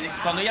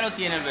 Cuando ella lo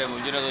tiene el bebo,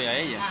 yo le doy a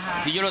ella.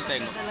 Ajá. Si yo lo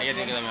tengo, ella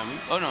tiene que darme a mí.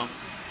 ¿O no?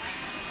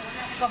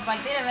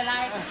 Compartir,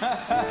 ¿verdad?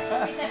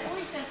 Y te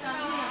fuiste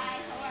también.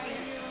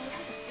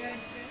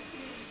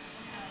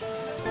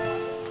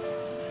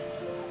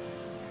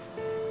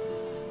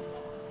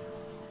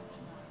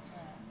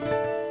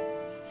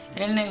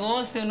 El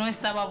negocio no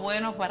estaba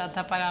bueno para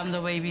estar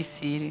pagando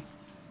babysitter.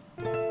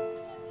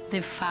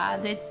 The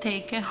father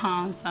take her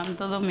home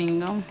Santo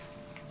Domingo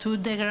to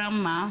the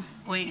grandma.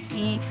 When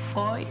he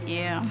 4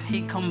 years,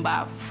 he come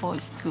back for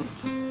school.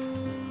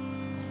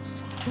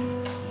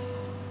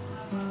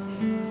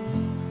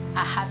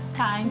 I have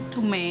time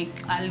to make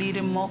a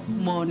little more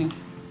money.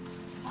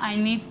 I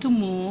need to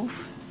move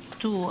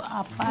to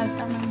an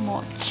apartment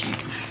more cheap.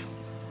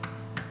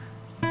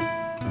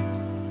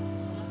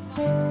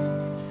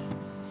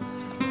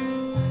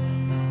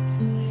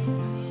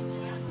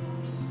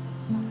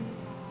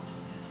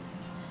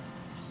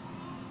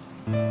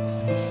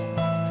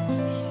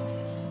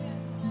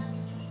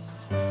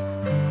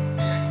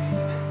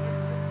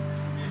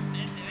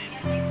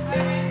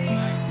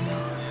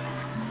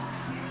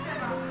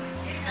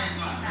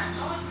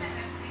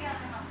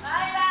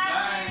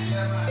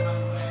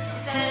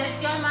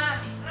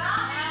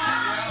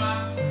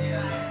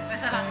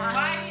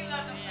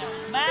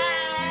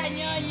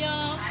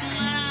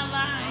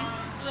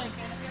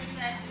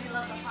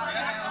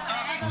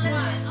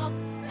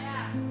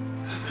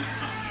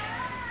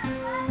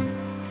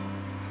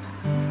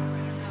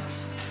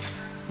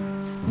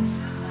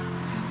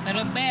 Pero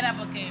espera,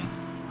 porque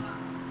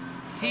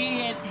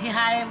he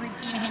had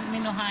everything, he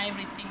no had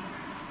everything.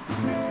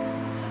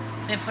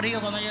 Hace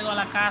frío cuando llego a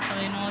la casa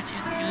de noche.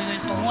 Yo digo,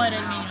 eso muere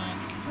el niño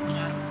aquí,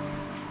 claro.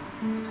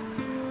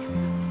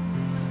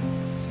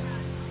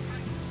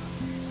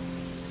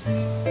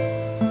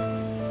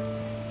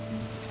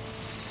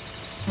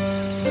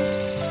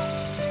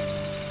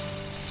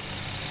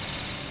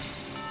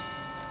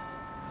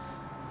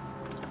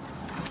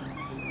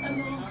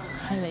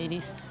 Hi,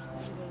 ladies.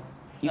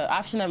 The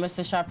option that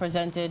Mr. Shah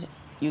presented,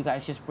 you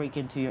guys just break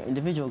into your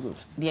individual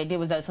groups. The idea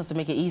was that it's supposed to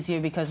make it easier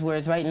because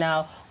whereas right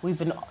now, we've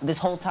been this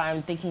whole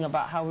time thinking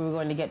about how we were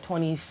going to get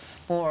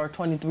 24 or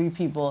 23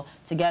 people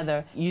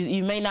together.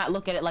 You may not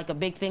look at it like a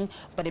big thing,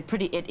 but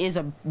it is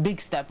a big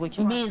step, which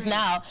means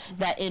now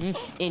that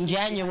in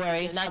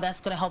January, now that's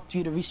going to help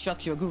you to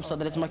restructure your group so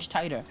that it's much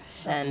tighter.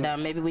 And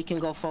maybe we can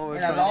go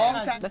forward from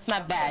there. That's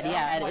not bad,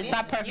 yeah. It's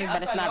not perfect,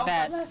 but it's not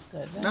bad. That's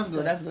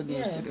good. That's good.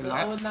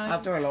 Yeah,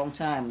 after a long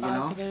time, you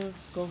know.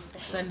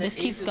 This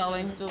keeps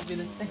going.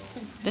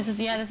 This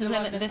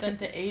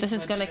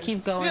is gonna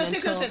keep going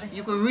until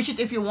you can reach it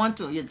if you want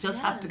to. You just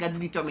have to get the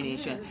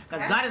determination.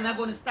 Because God is not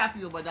going to stop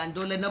you, but then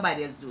don't let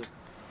nobody else do it.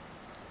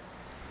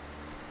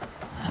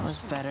 That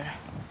was better.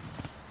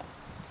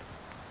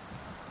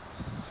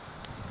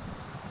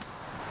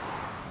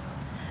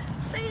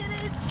 Say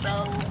it ain't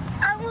so,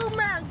 I will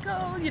not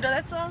go. You know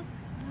that song?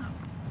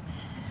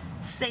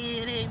 Say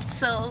it ain't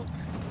so,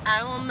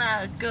 I will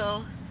not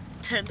go.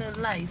 Turn the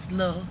lights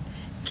low.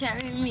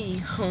 Carry me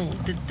home.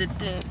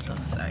 Oh,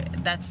 sorry.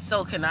 That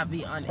so cannot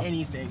be on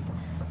anything.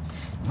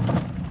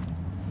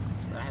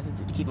 I have to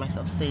do to keep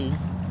myself sane.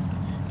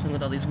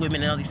 With all these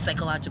women and all these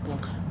psychological.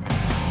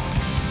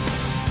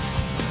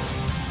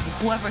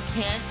 Whoever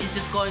can is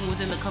just going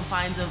within the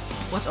confines of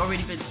what's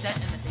already been set.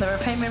 The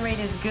repayment rate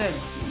is good.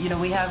 You know,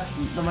 we have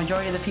the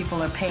majority of the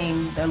people are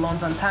paying their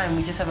loans on time.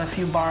 We just have a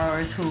few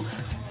borrowers who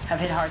have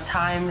hit hard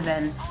times,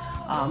 and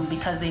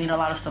because they need a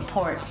lot of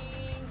support,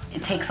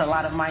 it takes a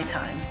lot of my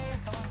time.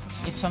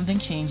 If something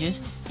changes,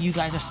 you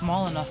guys are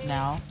small enough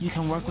now, you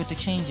can work with the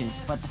changes.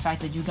 But the fact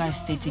that you guys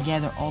stay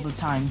together all the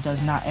time does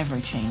not ever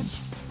change.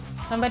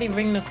 Somebody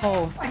ring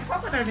Nicole. I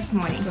spoke with her this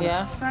morning.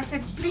 Yeah? So I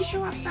said, please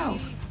show up though.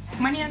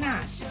 Money or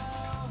not.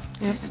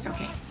 She says,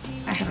 okay.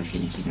 I have a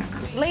feeling she's not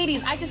coming.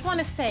 Ladies, I just want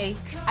to say,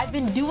 I've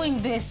been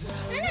doing this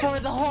for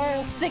the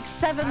whole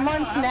 6-7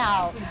 months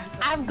now.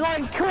 I'm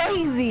going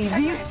crazy. Do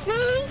you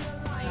see?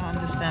 I don't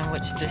understand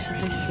what they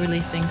just really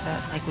think that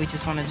like we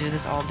just want to do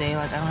this all day.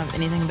 Like I don't have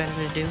anything better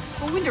to do.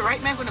 Well, when the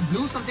right man gonna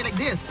blow something like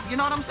this, you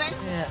know what I'm saying?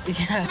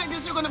 Yeah. Like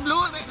this, you're gonna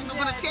blow it. They're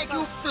gonna take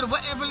you to the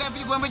whatever level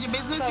you're going with your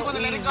business. You're gonna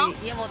let it go.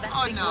 Yeah, well, that's oh,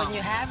 like no. when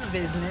you have a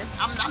business.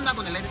 I'm not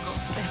gonna let it go.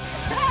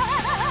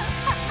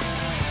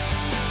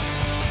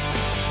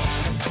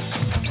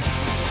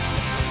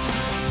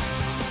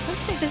 I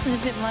think this is a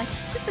bit much.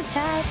 Just a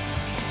tad.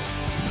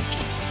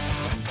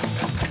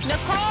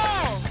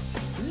 Nicole!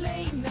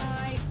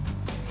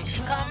 She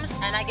comes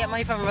and I get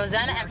money from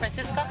Rosanna and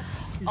Francisca.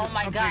 Oh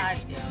my God.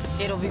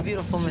 It'll be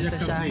beautiful, Mr.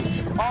 Shah.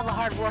 All the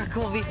hard work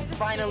will be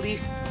finally...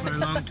 For a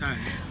long time.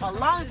 A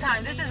long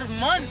time. This is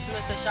months,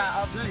 Mr.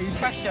 Shah, of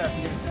pressure.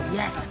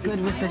 Yes, good,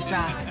 Mr.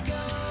 Shah.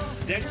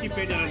 Then she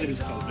paid another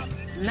installment.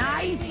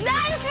 Nice,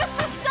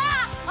 Mr.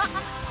 Shah!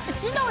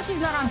 She knows she's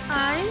not on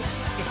time.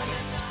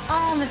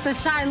 Oh, Mr.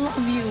 Shah, I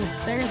love you.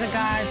 There is a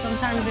God.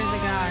 Sometimes there's a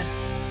God.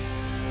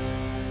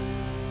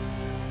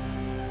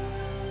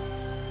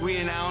 We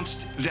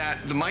announced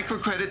that the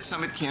Microcredit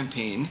Summit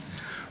campaign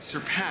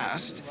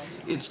surpassed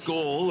its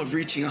goal of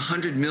reaching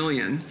 100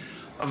 million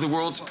of the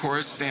world's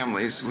poorest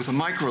families with a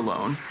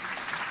microloan.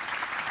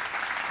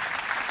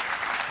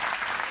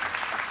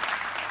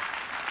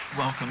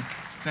 Welcome.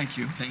 Thank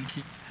you. Thank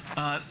you.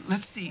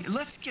 Let's see.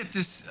 Let's get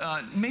this,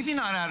 maybe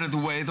not out of the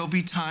way. There'll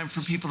be time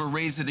for people to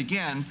raise it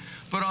again.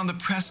 But on the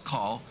press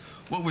call,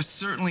 what was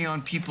certainly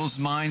on people's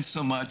minds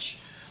so much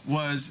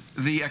was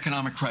the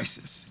economic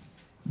crisis.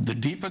 The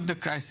deeper the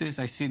crisis,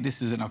 I see this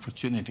as an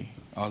opportunity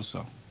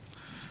also.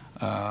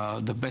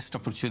 The best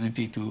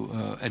opportunity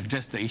to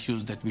address the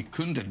issues that we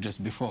couldn't address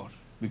before.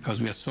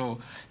 because we are so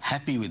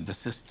happy with the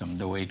system,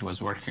 the way it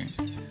was working.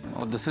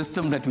 Or the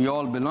system that we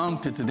all belong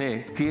to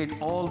today create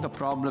all the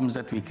problems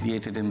that we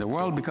created in the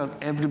world because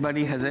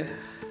everybody has a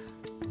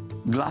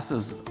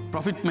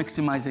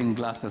profit-maximizing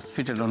glasses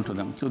fitted onto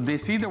them. So they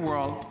see the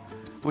world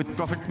with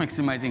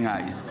profit-maximizing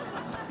eyes.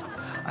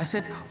 I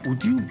said,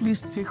 would you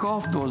please take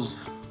off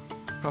those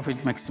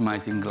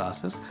profit-maximizing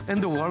glasses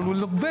and the world will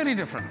look very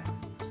different.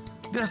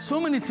 There are so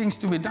many things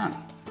to be done.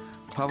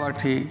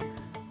 Poverty,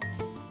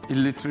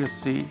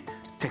 illiteracy,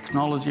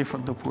 technology for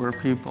the poor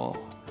people,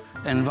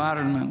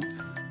 environment,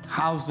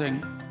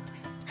 housing,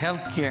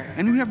 healthcare,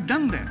 and we have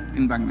done that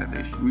in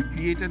Bangladesh. We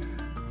created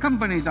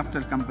companies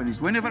after companies.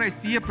 Whenever I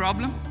see a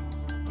problem,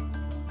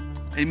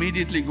 I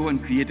immediately go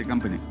and create a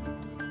company.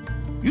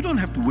 You don't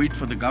have to wait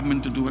for the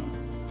government to do it.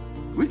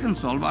 We can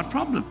solve our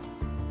problem.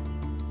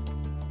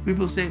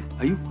 People say,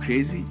 are you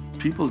crazy?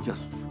 People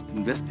just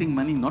investing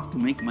money not to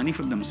make money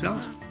for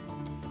themselves.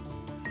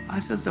 I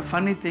says, the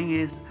funny thing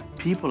is,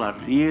 people are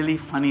really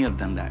funnier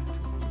than that.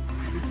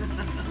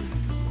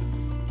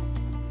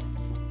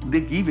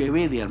 They give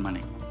away their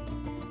money.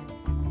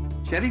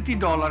 Charity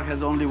dollar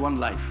has only one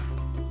life.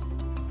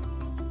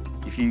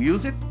 If you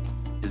use it,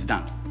 it's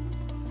done.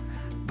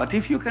 But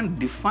if you can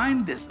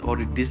define this or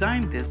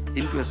design this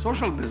into a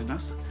social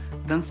business,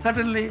 then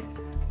suddenly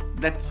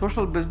that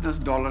social business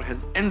dollar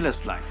has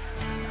endless life.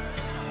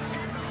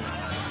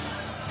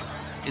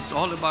 It's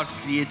all about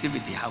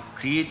creativity. How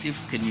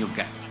creative can you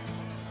get?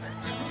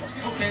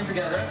 People came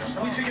together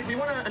and we figured we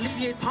want to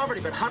alleviate poverty,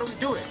 but how do we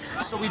do it?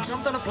 So we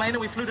jumped on a plane and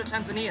we flew to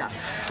Tanzania.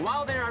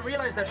 While there, I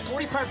realized that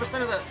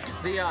 45% of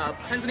the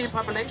Tanzanian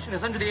population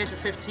is under the age of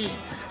 15.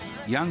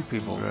 Young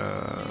people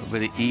are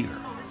very eager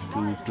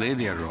to play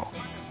their role,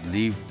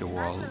 leave the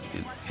world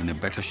in a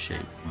better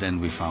shape than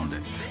we found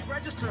it. They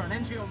register on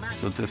NGO Mac.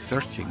 So they're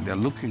searching, they're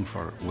looking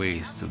for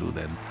ways to do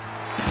that.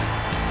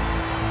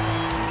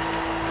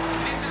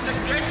 This is the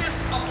greatest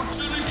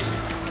opportunity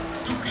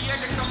to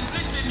create a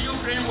completely new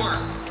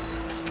framework.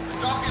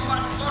 We're talking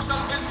about social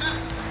business,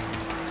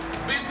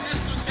 business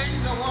to change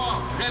the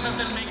world rather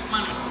than make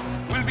money.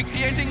 We'll be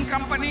creating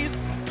companies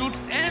to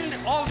end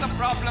all the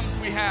problems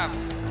we have,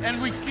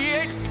 and we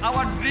create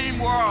our dream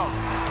world.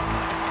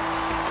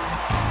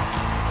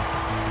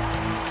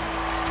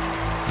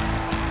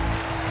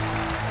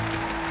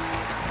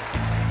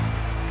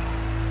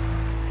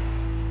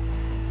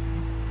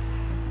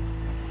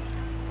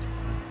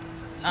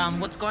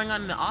 What's going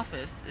on in the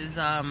office is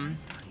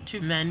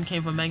two men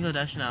came from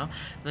Bangladesh now.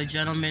 The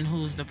gentleman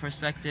who's the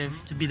perspective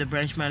to be the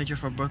branch manager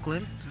for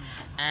Brooklyn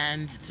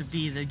and to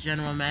be the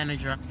general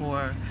manager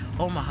for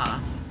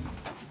Omaha.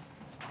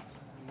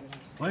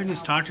 When we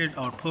started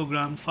our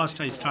program,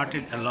 first I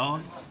started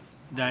alone,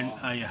 then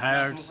I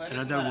hired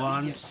another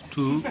one,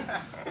 two.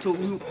 So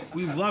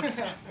we worked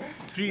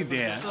 3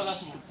 there.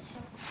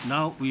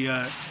 Now we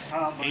are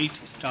 8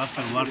 staff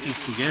are working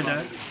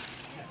together.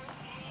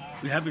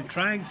 We have been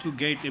trying to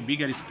get a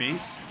bigger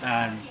space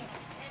and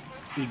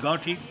we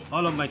got it.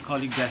 All of my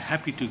colleagues are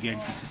happy to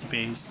get this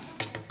space.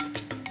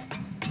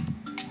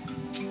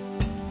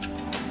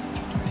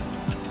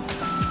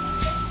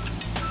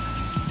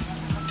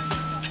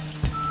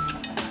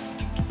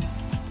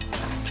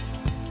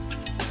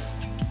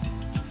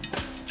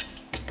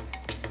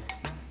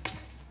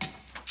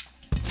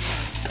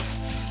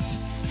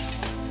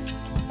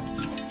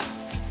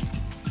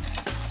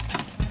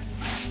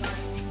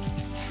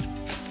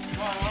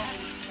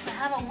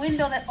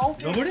 Window that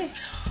opens. Nobody?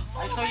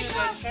 I told you to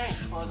change.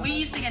 We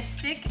used to get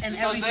sick and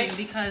everything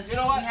because we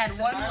had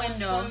one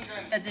window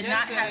that did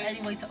not have any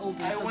way to open.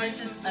 So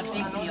this is a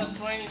big deal.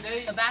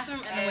 The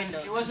bathroom and the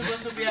windows. It was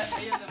supposed to be at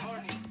 8 in the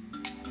morning.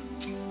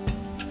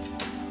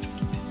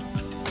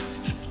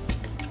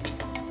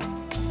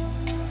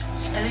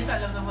 Elisa,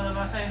 lo que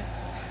podemos hacer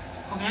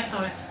con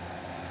esto es,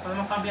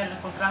 podemos cambiar el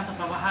contrato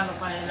para bajarlo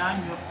para el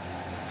año,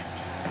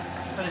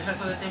 para el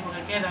resto del tiempo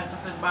que queda,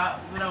 entonces va a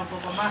durar un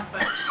poco más.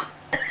 Pero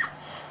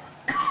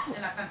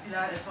las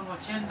cantidades son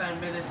 80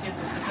 en vez de 160.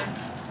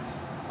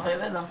 Oye,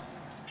 ¿verdad?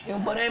 Y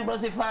por ejemplo,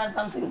 si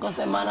faltan 5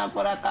 semanas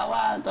por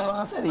acabar, entonces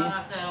van a ser 10. Van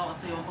a ser,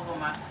 sí, un poco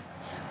más.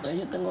 Entonces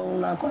yo tengo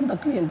unas cuantas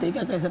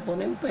clienticas que se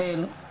ponen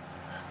pelo,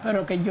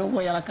 pero que yo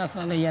voy a la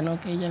casa de ella, no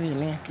que ella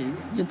viene aquí.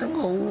 Yo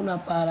tengo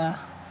una para,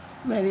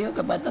 me dijo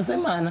que para esta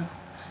semana.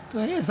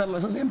 Entonces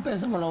esos 100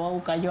 pesos me los voy a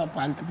buscar yo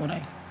aparte por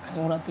ahí.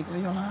 En un ratico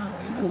yo la hago,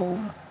 yo tengo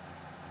una.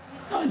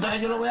 No,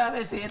 entonces yo lo voy a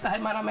ver si esta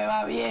semana me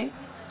va bien.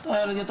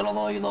 Entonces yo te lo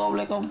doy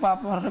doble con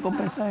papá para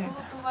recompensar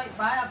esto.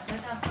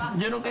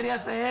 Yo no quería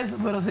hacer eso,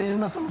 pero sí es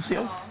una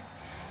solución.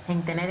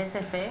 En tener esa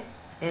fe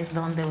es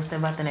donde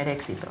usted va a tener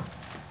éxito.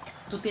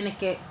 Tú tienes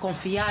que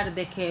confiar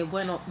de que,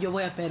 bueno, yo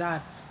voy a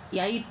esperar. Y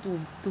ahí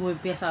tú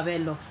empiezas a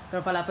verlo.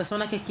 Pero para la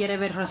persona que quiere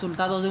ver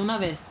resultados de una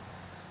vez,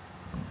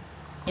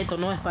 esto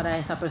no es para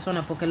esa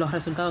persona porque los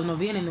resultados no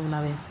vienen de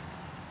una vez.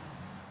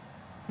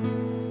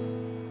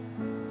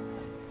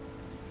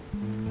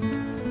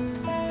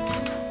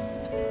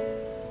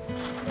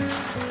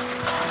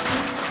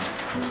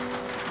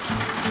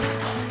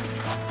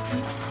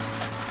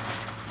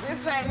 This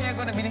side here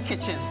going to be the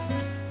kitchen.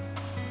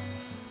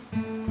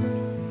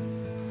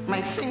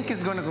 sink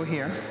is going to go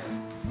here.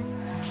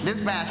 This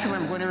bathroom,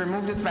 I'm going to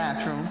remove this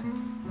bathroom.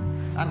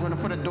 I'm going to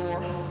put a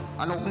door,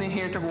 an opening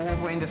here to go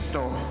over in the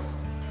store.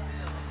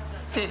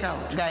 Take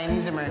out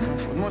Guyanese American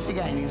food, mostly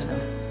Guyanese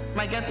though.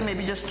 Might get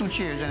maybe just 2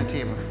 chairs and a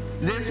table.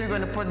 This, we're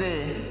going to put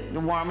the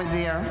warmers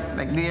here,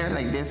 like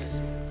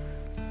this,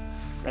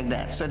 like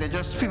that. So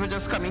people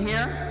just come in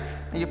here,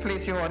 and you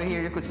place your order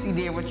here. You could see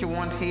there what you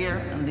want here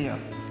and there.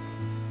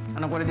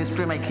 And I'm going to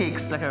display my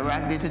cakes like a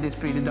rack there to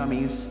display the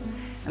dummies.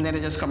 And then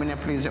they just come in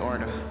and place the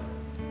order.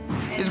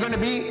 It's going to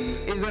be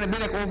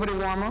like over the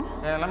warmer.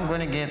 Well, I'm going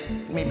to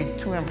get maybe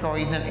 2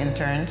 employees and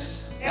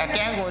interns. I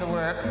can't go to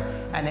work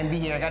and then be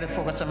here. I got to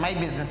focus on my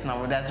business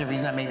now. That's the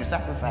reason I make the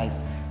sacrifice.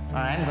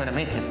 I'm going to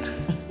make it.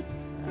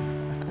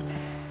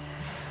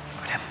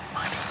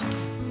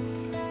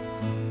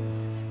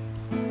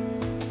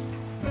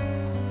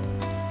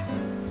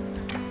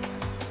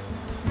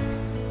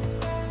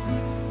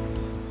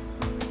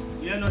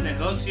 Yunus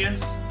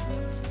negocios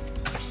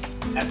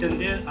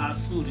atender a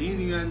su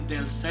reunión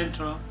del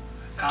centro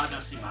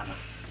cada semana.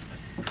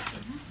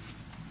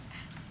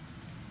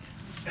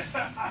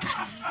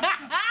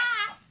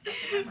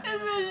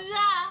 Eso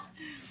ya.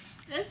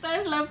 Esta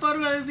es la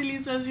forma de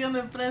utilización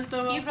de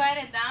préstamo. You write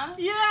it down?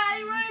 Yeah,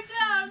 I wrote it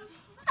down.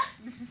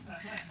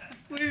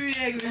 Muy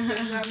bien,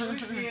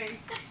 muy bien.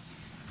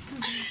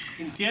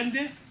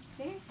 ¿Entiende?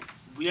 Sí.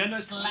 Bueno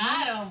español.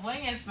 Claro,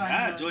 buen español.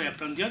 Ah, estoy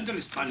aprendiendo el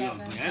español.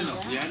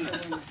 Bueno.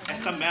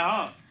 Está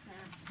mejor.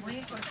 Muy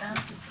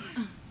importante.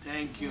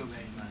 Thank you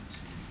very much.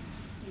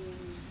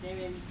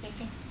 Debe el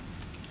cheque.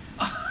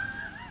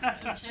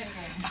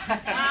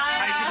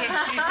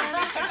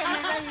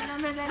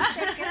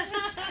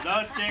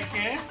 No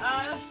cheque.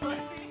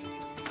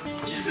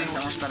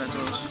 Estamos para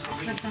todos.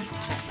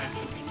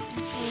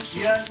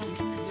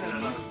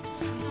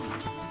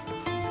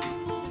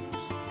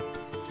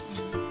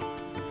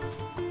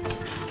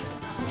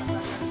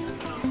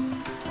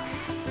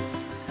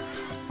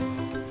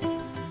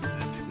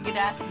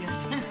 Gracias.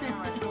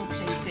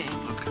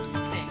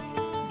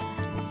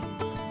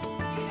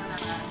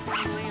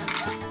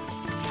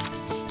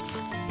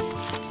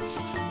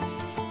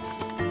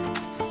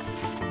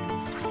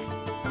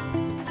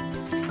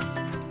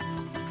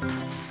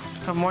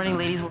 Good morning,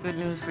 ladies. Good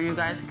news for you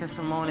guys because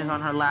Simone is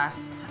on her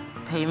last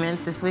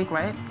payment this week,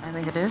 right? I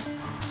think it is.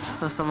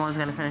 So Simone's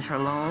gonna finish her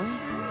loan.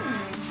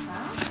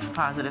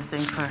 Positive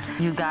things for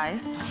you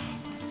guys.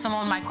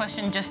 Simone, my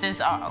question just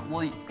is, are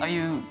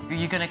you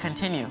gonna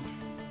continue?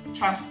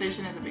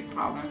 Transportation is a big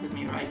problem with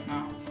me right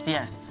now.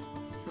 Yes.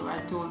 So I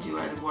told you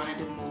I wanted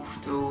to move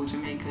to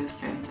Jamaica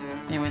Center.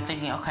 You were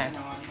thinking, okay,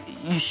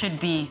 you should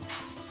be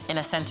in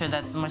a center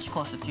that's much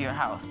closer to your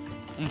house.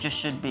 You just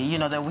should be. You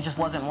know, there just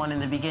wasn't one in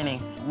the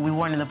beginning. We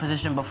weren't in the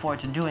position before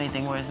to do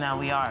anything, whereas now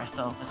we are.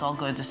 So it's all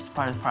good. This is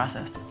part of the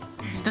process.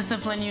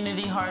 Discipline,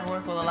 unity, hard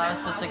work will allow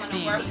us to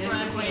succeed.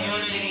 Discipline,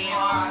 unity,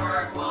 hard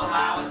work will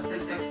allow us to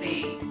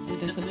succeed.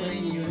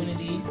 Discipline,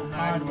 unity,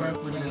 hard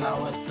work will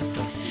allow us to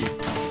succeed.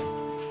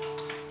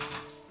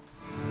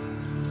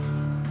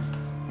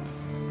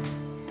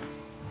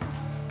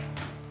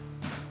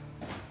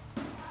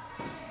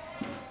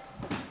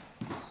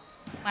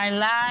 My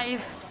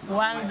life,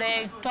 one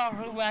day,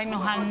 totally, I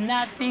don't have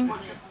nothing.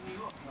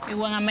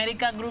 When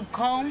America group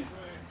come,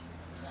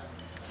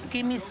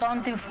 give me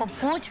something for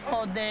push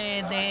for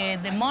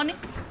the money.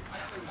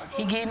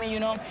 He gave me,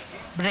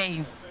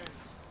 brain.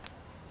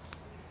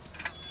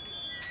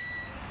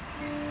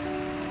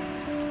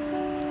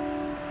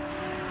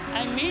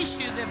 I miss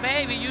you, the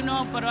baby,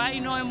 but I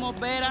know I'm more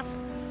better.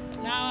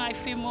 Now I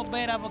feel more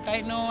better because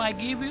I know I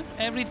give you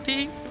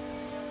everything.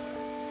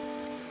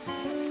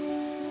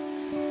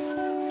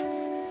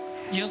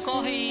 Yo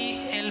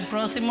cogí el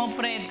próximo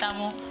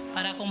préstamo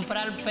para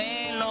comprar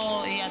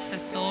pelo y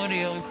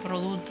accesorios y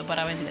productos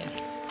para vender.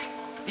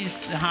 Y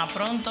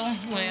pronto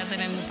voy a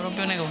tener mi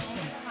propio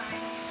negocio.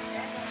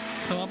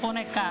 Se voy a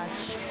poner cash.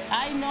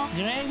 I know,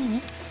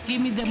 Grameen give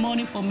me the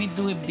money for me to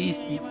do a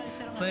business.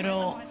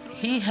 Pero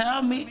he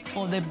helped me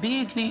for the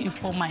business and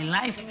for my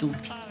life too.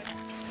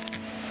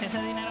 Ese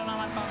dinero nada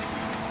más para mí.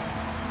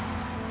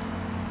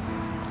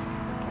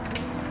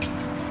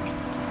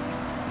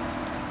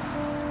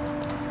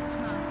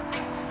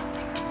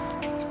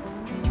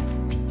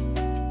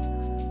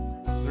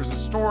 There's a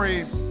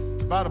story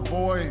about a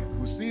boy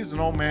who sees an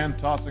old man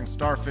tossing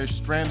starfish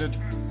stranded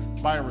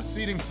by a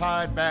receding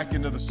tide back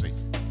into the sea.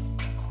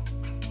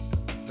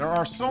 There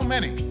are so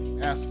many,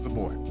 asks the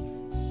boy.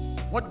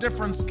 What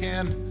difference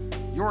can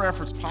your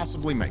efforts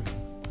possibly make?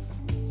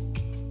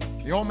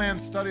 The old man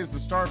studies the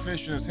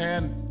starfish in his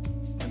hand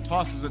and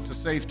tosses it to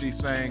safety,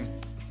 saying,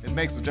 it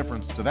makes a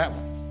difference to that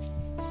one.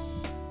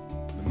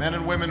 The men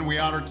and women we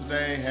honor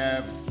today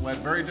have led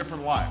very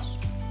different lives.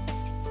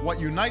 What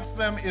unites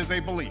them is a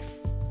belief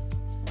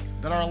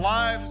that our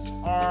lives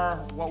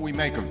are what we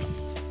make of them.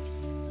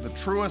 The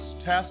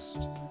truest test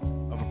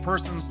of a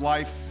person's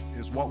life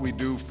is what we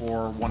do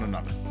for one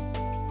another.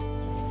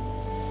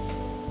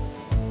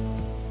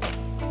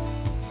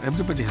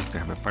 Everybody has to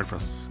have a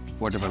purpose,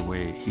 whatever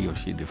way he or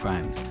she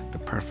defines the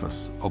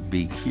purpose of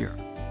being here.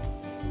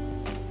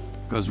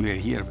 because we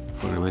are here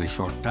for a very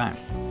short time.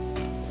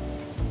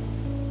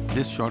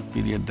 This short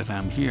period that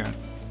I'm here,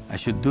 I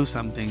should do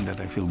something that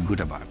I feel good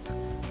about.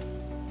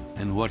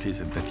 And what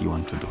is it that you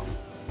want to do?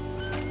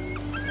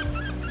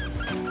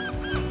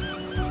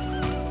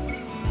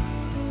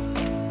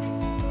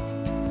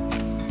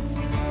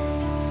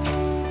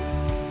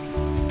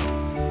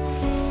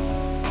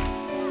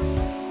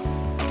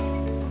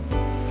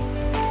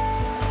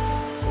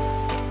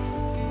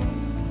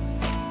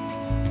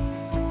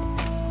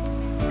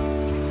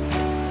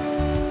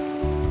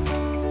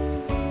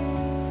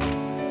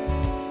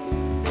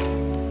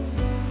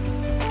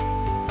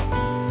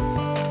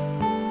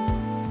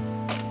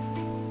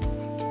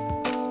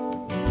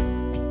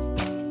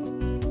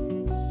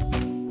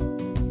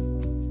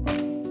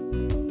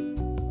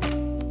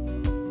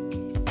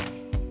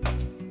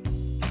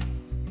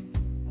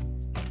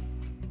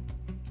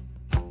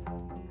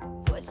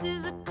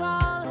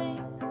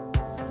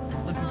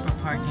 Looking for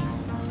parking.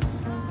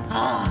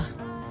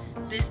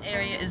 This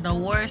area is the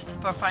worst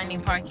for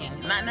finding parking.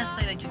 Not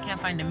necessarily that you can't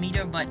find a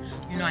meter, but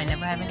you know I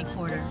never have any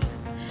quarters.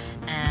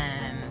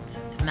 And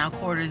now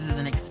quarters is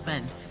an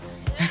expense.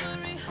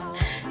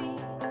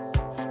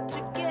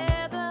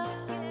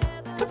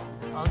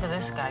 Oh, look at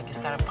this guy,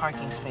 just got a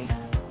parking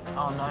space.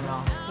 Oh,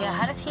 no. Yeah,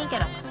 how does he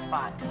get a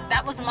spot?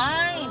 That was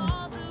mine.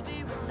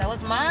 That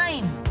was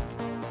mine.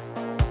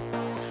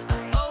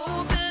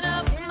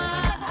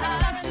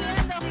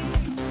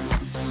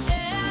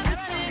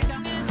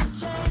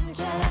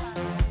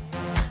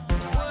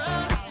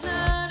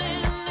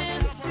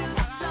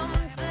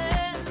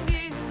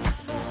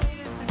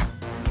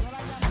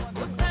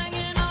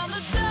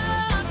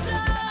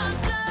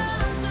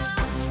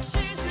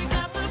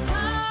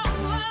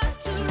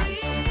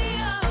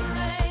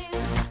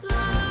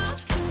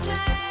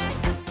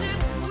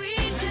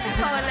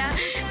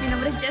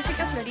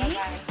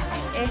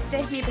 Este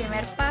es mi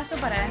primer paso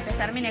para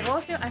empezar mi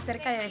negocio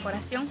acerca de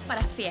decoración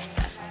para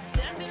fiestas.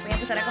 Voy a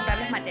empezar a comprar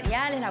los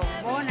materiales, la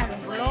bombona,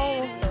 los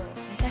globos, todo.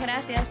 Muchas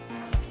gracias.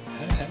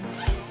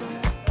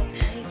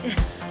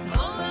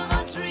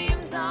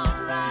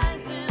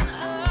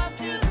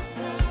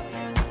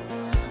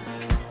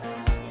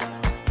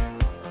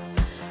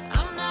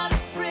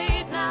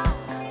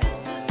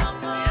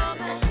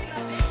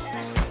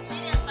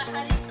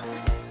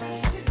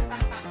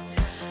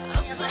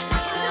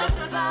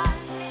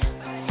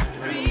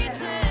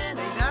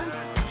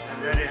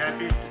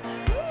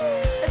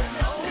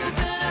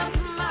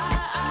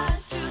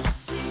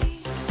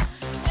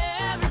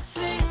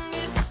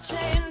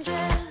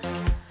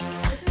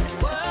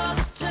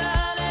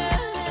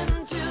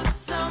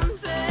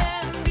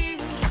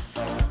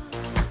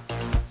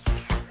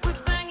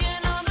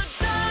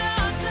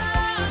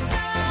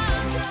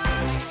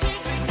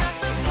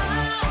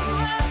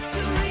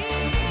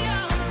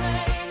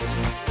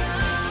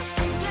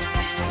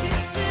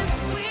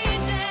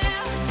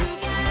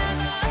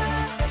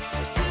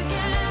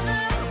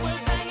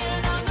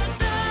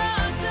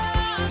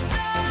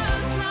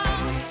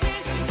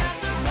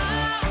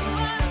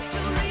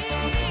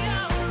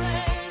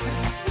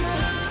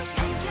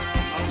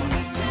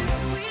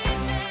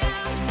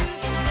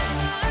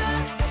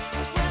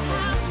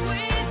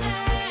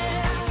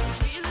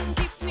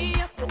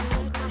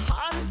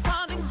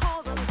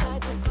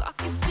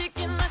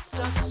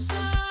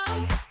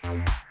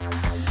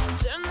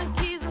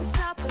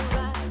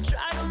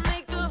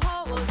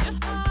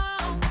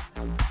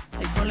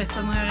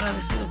 Estoy muy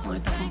agradecido con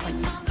esta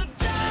compañía.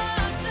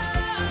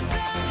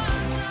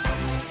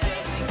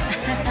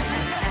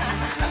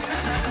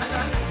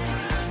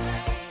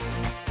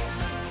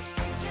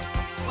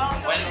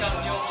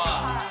 Welcome to